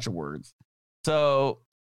 Bunch of words. So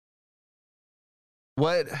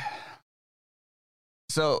what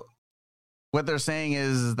they're saying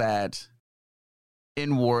is that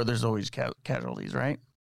in war, there's always casualties, right?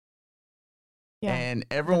 Yeah. And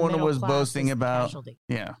everyone was boasting about, casualty.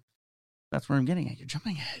 Yeah, that's where I'm getting at. You're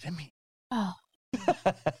jumping ahead of me. Oh,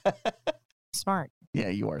 smart. Yeah,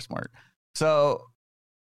 you are smart. So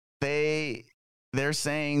they're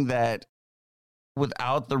saying that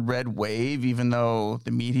without the red wave, even though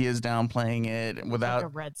the media is downplaying it, without like a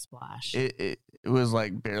red splash, it was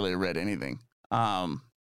like barely a red anything.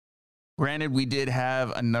 Granted, we did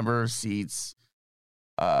have a number of seats,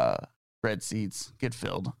 red seats, get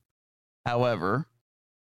filled. However,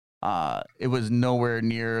 it was nowhere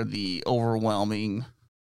near the overwhelming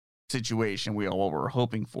situation we all were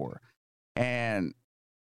hoping for. And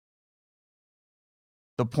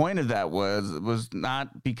the point of that was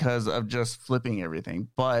not because of just flipping everything,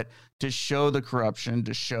 but to show the corruption,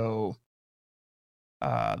 to show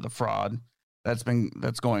the fraud that's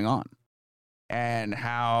going on, and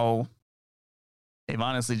how they've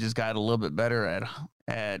honestly just got a little bit better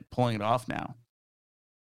at pulling it off now.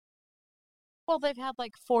 Well, they've had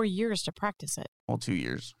like 4 years to practice it. Well, 2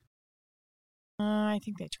 years. I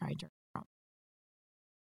think they tried to.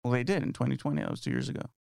 Well, they did in 2020. That was 2 years ago.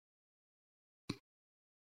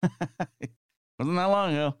 Wasn't that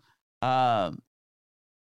long ago.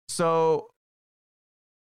 So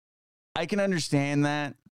I can understand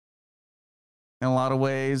that in a lot of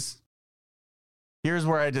ways. Here's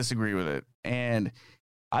where I disagree with it. And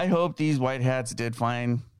I hope these white hats did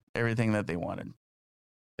find everything that they wanted.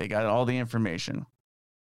 They got all the information.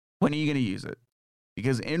 When are you going to use it?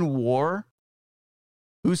 Because in war,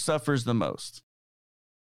 who suffers the most?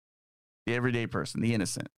 The everyday person, the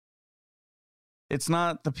innocent. It's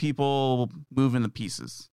not the people moving the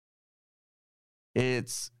pieces.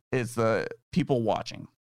 It's the people watching.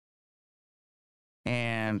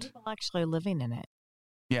 And People actually living in it.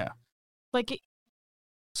 yeah. Like,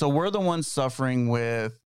 So we're the ones suffering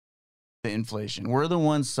with the inflation. We're the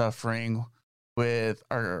ones suffering with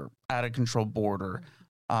our out of control border.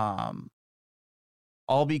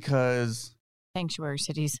 All because sanctuary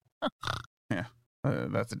cities.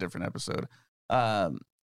 that's a different episode.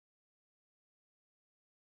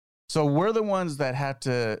 So we're the ones that have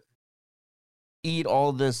to eat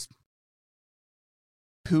all this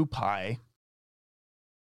poo pie.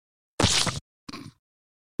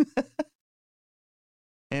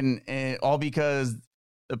 and all because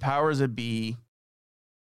the powers that be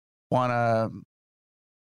want to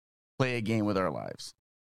play a game with our lives.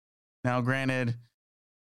 Now, granted,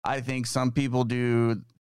 I think some people do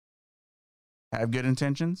have good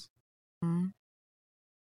intentions. Mm-hmm.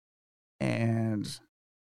 And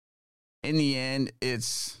in the end,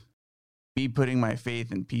 it's me putting my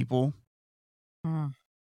faith in people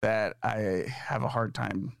that I have a hard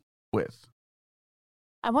time with.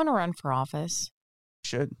 I want to run for office.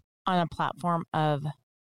 Should. On a platform of...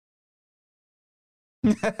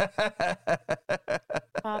 That's going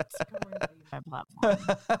to be my platform.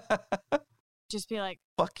 Just be like,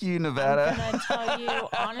 fuck you, Nevada. I'm going to tell you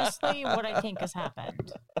honestly what I think has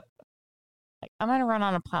happened. Like, I'm going to run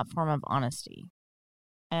on a platform of honesty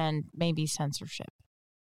and maybe censorship.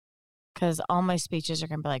 Because all my speeches are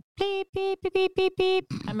going to be like, bleep, beep, beep, beep, beep, beep.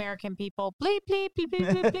 American people, bleep, bleep, beep, beep,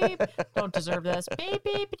 beep, bleep. Don't deserve this. Beep,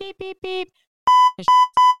 beep, beep, beep, beep.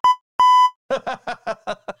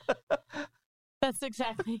 That's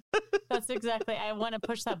exactly. I want to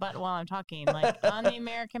push that button while I'm talking. Like, on the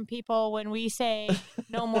American people, when we say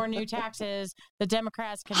no more new taxes, the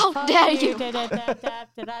Democrats can. How dare you?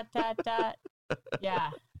 Yeah.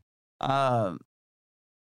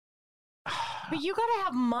 But you got to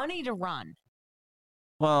have money to run.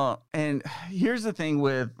 Well, and here's the thing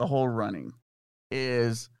with the whole running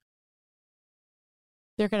is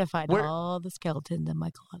they're going to find all the skeletons in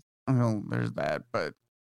my closet. Well, there's that, but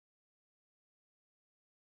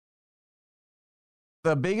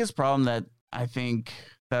the biggest problem that I think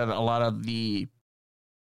that a lot of the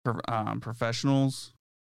professionals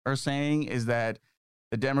are saying is that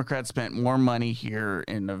the Democrats spent more money here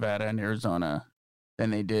in Nevada and Arizona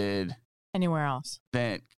than they did anywhere else,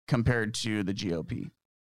 than compared to the GOP.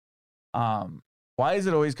 Why is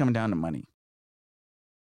it always coming down to money?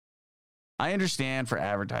 I understand for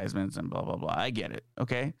advertisements and blah, blah, blah. I get it.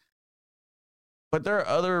 Okay. But there are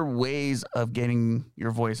other ways of getting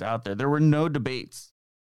your voice out there. There were no debates.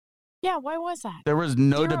 Yeah, why was that? There was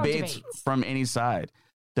no Zero debates from any side.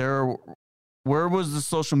 Where was the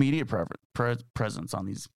social media presence on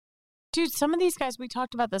these? Dude, some of these guys, we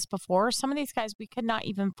talked about this before. Some of these guys, we could not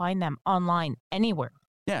even find them online anywhere.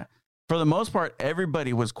 Yeah. For the most part,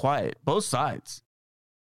 everybody was quiet. Both sides.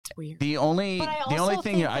 It's weird. The only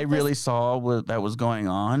thing I really saw that was going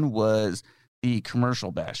on was the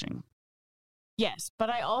commercial bashing. Yes, but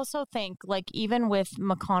I also think, like, even with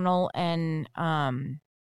McConnell and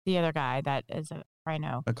the other guy that is a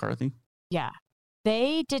rhino. McCarthy? Yeah.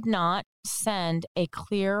 They did not send a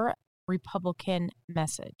clear Republican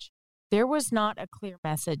message. There was not a clear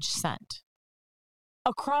message sent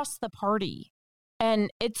across the party. And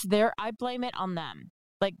it's I blame it on them.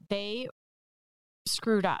 Like, they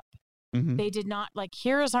screwed up. Mm-hmm. They did not, like,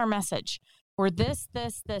 here is our message. We're this,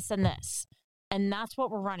 this, this, and this. And that's what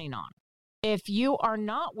we're running on. If you are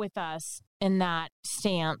not with us in that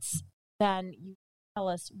stance, then you tell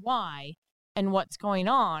us why and what's going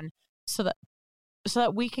on so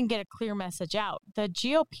that we can get a clear message out. The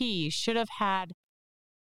GOP should have had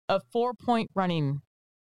a 4-point running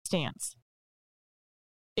stance.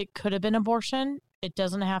 It could have been abortion. It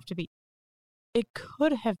doesn't have to be. It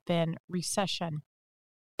could have been recession,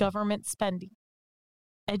 government spending,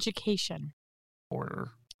 education,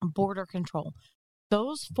 border control.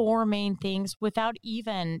 Those 4 main things without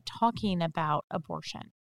even talking about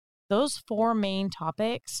abortion. Those 4 main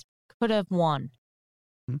topics could have won.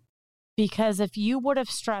 Mm-hmm. Because if you would have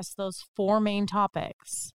stressed those 4 main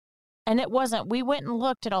topics, and it wasn't, we went and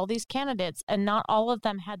looked at all these candidates and not all of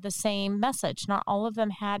them had the same message. Not all of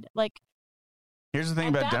them had, like, here's the thing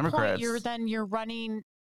about Democrats. You're running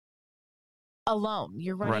alone.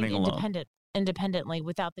 You're running independently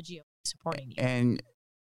without the GOP supporting you. And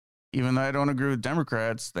even though I don't agree with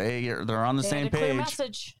Democrats, they're on the same page.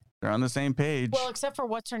 Message. They're on the same page. Well, except for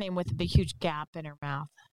what's her name with the big huge gap in her mouth.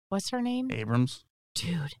 What's her name? Abrams.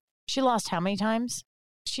 Dude, she lost how many times?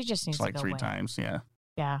 She just needs to go away. Like 3 times, yeah.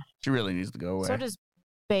 Yeah. She really needs to go away. So does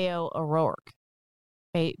Beto O'Rourke.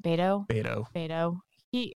 Beto.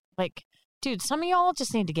 He, like, dude, some of y'all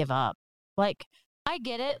just need to give up. Like, I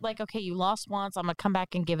get it. Like, okay, you lost once. I'm going to come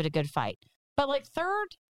back and give it a good fight. But like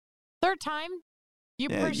third time, you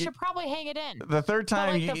should probably hang it in. The third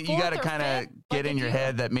time, like you got to kind of get in your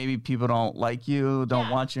head that maybe people don't like you, don't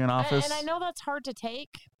want you in office. And I know that's hard to take.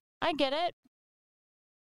 I get it.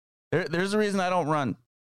 There's a reason I don't run.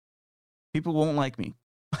 People won't like me.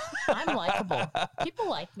 I'm likable. People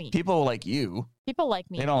like me. People like you. People like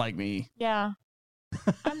me. They don't like me. Yeah.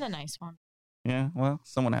 I'm the nice one. Yeah, well,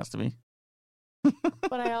 someone has to be.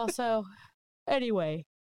 But I also, anyway.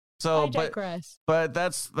 So, I digress. But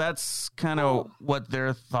that's kind of what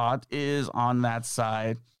their thought is on that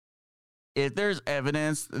side. If there's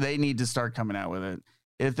evidence, they need to start coming out with it.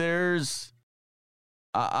 If there's,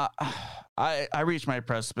 I reached my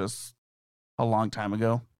precipice a long time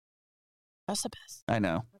ago. Precipice. I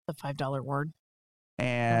know. That's a $5 word.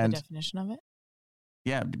 And the definition of it.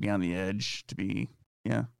 Yeah, to be on the edge, to be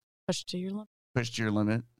pushed to your limit. Pushed to your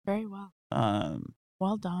limit. Very well.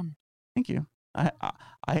 Well done. Thank you.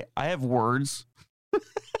 I have words.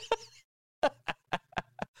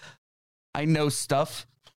 I know stuff.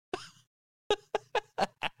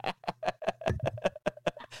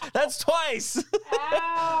 That's twice.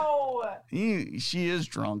 Ow! She is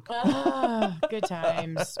drunk. Good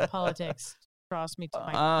times. Politics crossed me to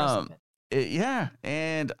my precipice. Yeah,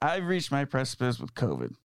 and I've reached my precipice with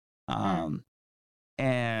COVID.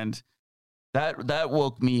 And that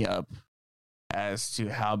woke me up as to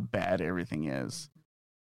how bad everything is.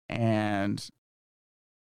 And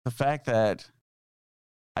the fact that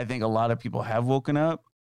I think a lot of people have woken up,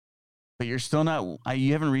 but you're still not,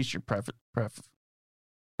 you haven't reached your precipice.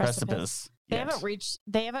 They haven't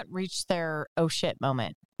reached their oh shit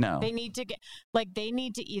moment. No. They need to they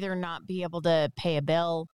need to either not be able to pay a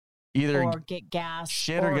bill, or get gas,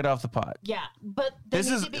 shit, or get off the pot. Yeah, but this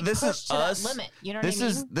is us. Limit. You know what I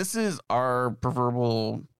mean? This is our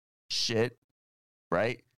proverbial shit,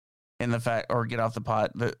 right? In the fact, or get off the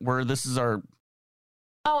pot. Where this is our.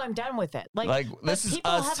 Oh, I'm done with it. Like this is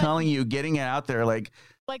us telling you, getting it out there.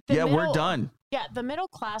 We're done. Yeah, the middle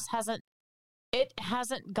class hasn't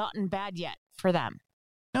gotten bad yet for them.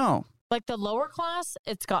 No. Like the lower class,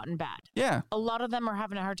 it's gotten bad. Yeah. A lot of them are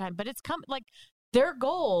having a hard time, but it's their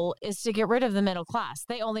goal is to get rid of the middle class.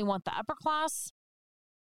 They only want the upper class.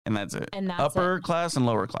 And that's it. And that's upper class and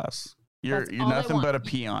lower class. You're nothing but a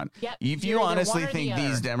peon. Yep. If you honestly think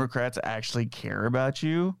these Democrats actually care about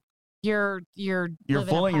you, you're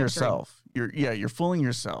fooling yourself. You're fooling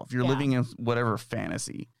yourself. You're living in whatever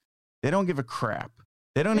fantasy. They don't give a crap.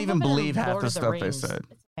 They don't even believe half the stuff they said.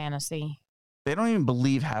 It's fantasy. They don't even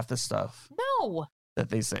believe half the stuff. No. That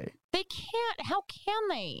they say. They can't. How can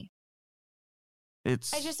they?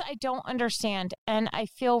 I don't understand. And I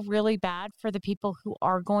feel really bad for the people who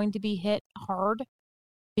are going to be hit hard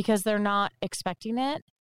because they're not expecting it.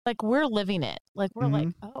 Like, we're living it. Like, we're like,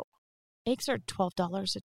 oh, eggs are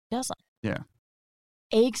 $12 a dozen. Yeah.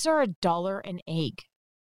 Eggs are $1 an egg.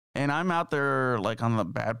 And I'm out there, like, on the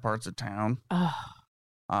bad parts of town.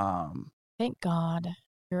 Thank God.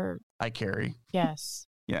 I carry. Yes.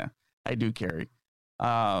 Yeah, I do carry.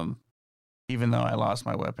 Even though I lost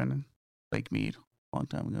my weapon in Lake Mead a long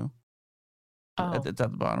time ago. Oh. It's at the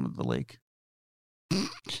bottom of the lake.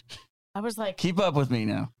 I was like, keep up with me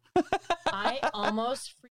now. I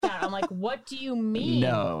almost freaked out. I'm like, what do you mean?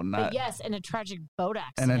 No, not. But yes, in a tragic boat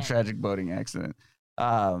accident. In a tragic boating accident.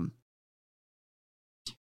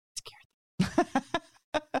 Scared.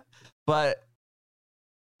 But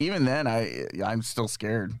even then, I'm still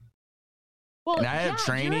scared. Well, and I have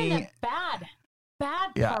training. You're in the bad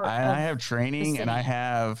yeah, part. I have training, and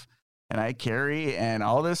I carry, and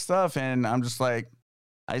all this stuff, and I'm just like,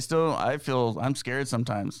 I feel I'm scared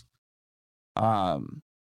sometimes.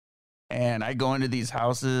 And I go into these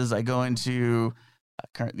houses, I go into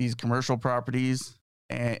these commercial properties,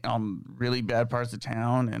 and on really bad parts of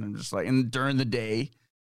town, and I'm just like, and during the day,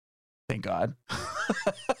 thank God.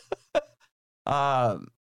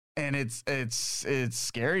 And it's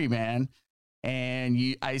scary, man.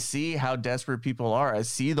 And I see how desperate people are. I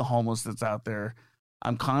see the homeless that's out there.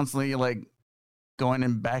 I'm constantly like going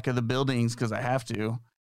in back of the buildings because I have to.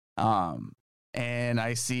 And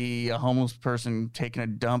I see a homeless person taking a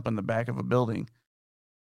dump in the back of a building.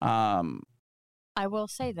 I will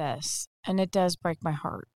say this, and it does break my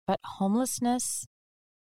heart, but homelessness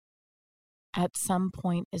at some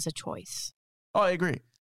point is a choice. Oh, I agree.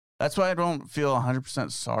 That's why I don't feel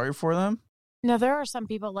 100% sorry for them. No, there are some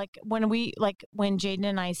people when Jaden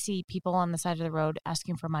and I see people on the side of the road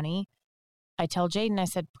asking for money, I tell Jaden, I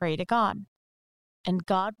said, pray to God. And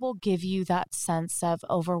God will give you that sense of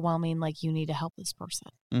overwhelming, like you need to help this person.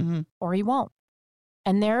 Mm-hmm. Or he won't.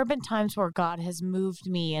 And there have been times where God has moved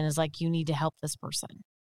me and is like, you need to help this person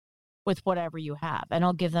with whatever you have. And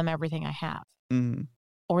I'll give them everything I have. Mm-hmm.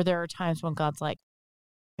 Or there are times when God's like,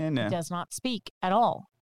 He does not speak at all.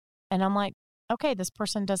 And I'm like, okay, this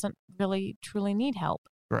person doesn't really, truly need help.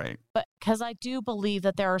 Right. But because I do believe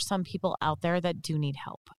that there are some people out there that do need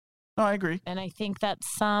help. No, I agree. And I think that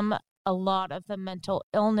a lot of the mental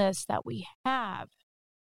illness that we have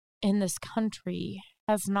in this country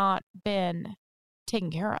has not been taken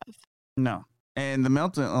care of. No. And the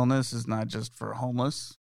mental illness is not just for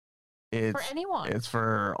homeless. It's for anyone. It's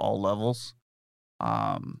for all levels.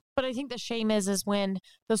 But I think the shame is when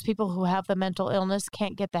those people who have the mental illness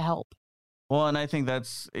can't get the help. Well, and I think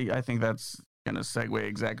that's going to segue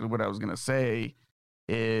exactly what I was going to say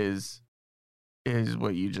is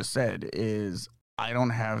what you just said is I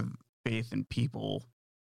don't have faith in people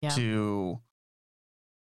to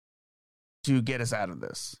get us out of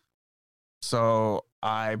this. So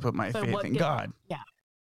I put my faith in God. Yeah.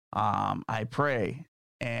 I pray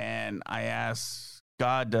and I ask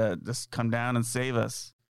God to just come down and save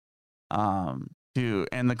us, to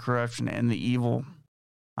end the corruption and the evil.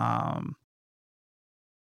 I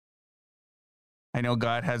know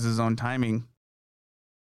God has his own timing,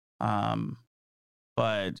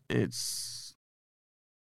 but it's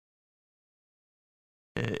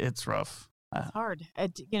rough. It's hard.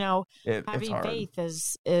 Having faith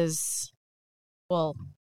is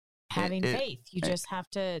having faith. You just have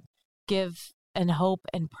to give and hope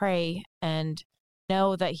and pray and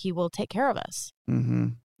know that he will take care of us. Mm-hmm.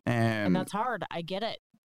 And that's hard. I get it.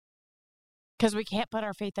 Because we can't put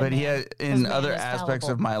our faith in man. But in other aspects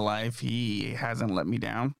of my life, he hasn't let me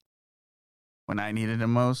down when I needed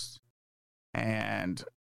him most. And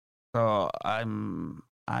so I'm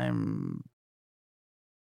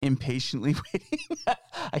impatiently waiting.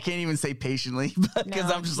 I can't even say patiently,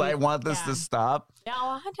 because I'm just I want this to stop. No,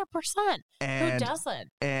 100%. Who doesn't?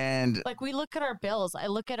 And like we look at our bills. I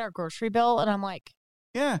look at our grocery bill and I'm like,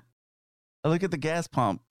 yeah. I look at the gas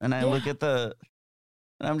pump and I look at and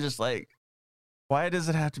I'm just like, why does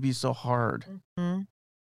it have to be so hard? Mm-hmm.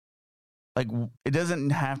 Like, it doesn't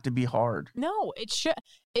have to be hard. No, it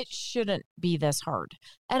shouldn't be this hard.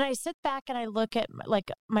 And I sit back and I look at,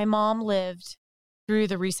 like, my mom lived through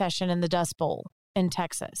the recession in the Dust Bowl in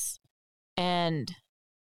Texas. And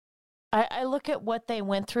I look at what they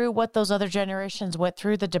went through, what those other generations went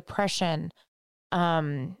through, the Depression,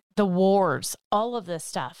 the wars, all of this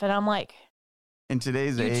stuff. And I'm like, in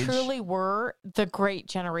today's age, you truly were the great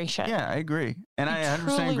generation. Yeah, I agree. And I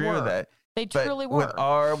 100% agree with that. They truly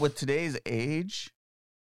were. With today's age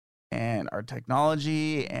and our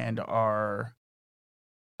technology and our,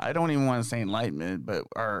 I don't even want to say enlightenment, but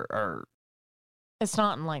our it's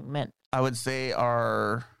not enlightenment. I would say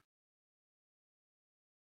our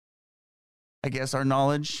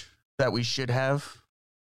knowledge that we should have.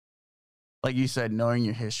 Like you said, knowing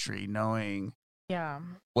your history, knowing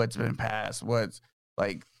what's been passed, what's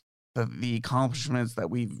like the accomplishments that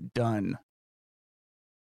we've done.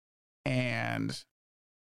 And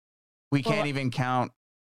we can't even count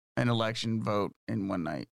an election vote in one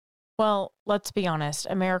night. Well, let's be honest.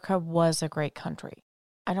 America was a great country.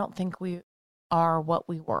 I don't think we are what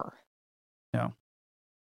we were. No.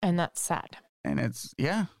 And that's sad. And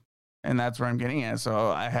and that's where I'm getting at. So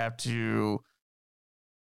I have to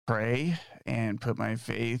pray and put my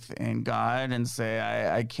faith in God and say,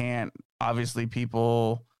 I can't, obviously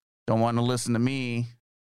people don't want to listen to me.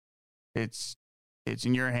 It's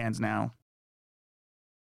in your hands now.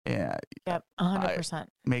 Yeah. Yep. 100%.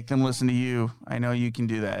 Make them listen to you. I know you can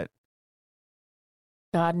do that.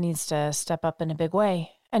 God needs to step up in a big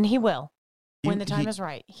way, and he will when the time is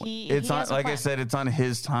right. It's on, like I said, it's on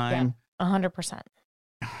his time. Yeah, 100%.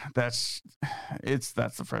 That's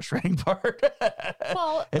the frustrating part.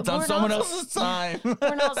 Well, it's on someone else's time.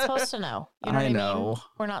 We're not supposed to know. You know what I mean?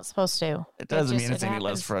 We're not supposed to. It doesn't mean it's any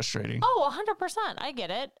less frustrating. Oh, 100%. I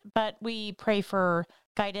get it. But we pray for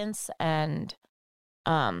guidance and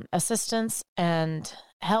assistance and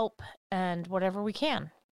help and whatever we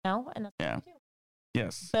can. And that's what we do.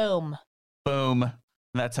 Yes. Boom.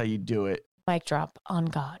 That's how you do it. Mic drop on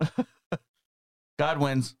God. God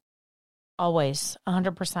wins. Always.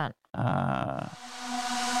 100%. Ooh,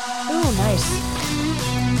 nice.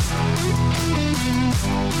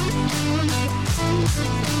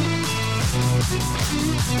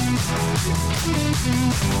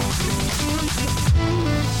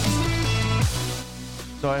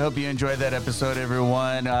 So I hope you enjoyed that episode,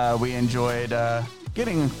 everyone. We enjoyed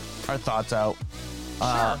getting our thoughts out.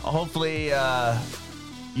 Hopefully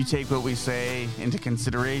you take what we say into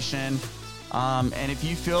consideration. And if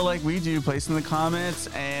you feel like we do, place in the comments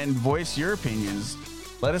and voice your opinions.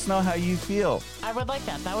 Let us know how you feel. I would like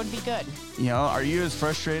that. That would be good. You know, are you as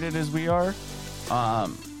frustrated as we are?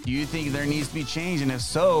 Do you think there needs to be change? And if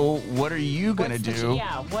so, what are you going to do?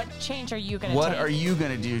 What change are you going to What are you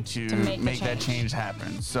going to do to make that change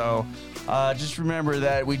happen? So just remember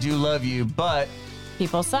that we do love you, but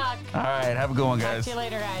people suck. All right. Have a good one, guys. Talk to you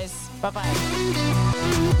later, guys. Bye-bye.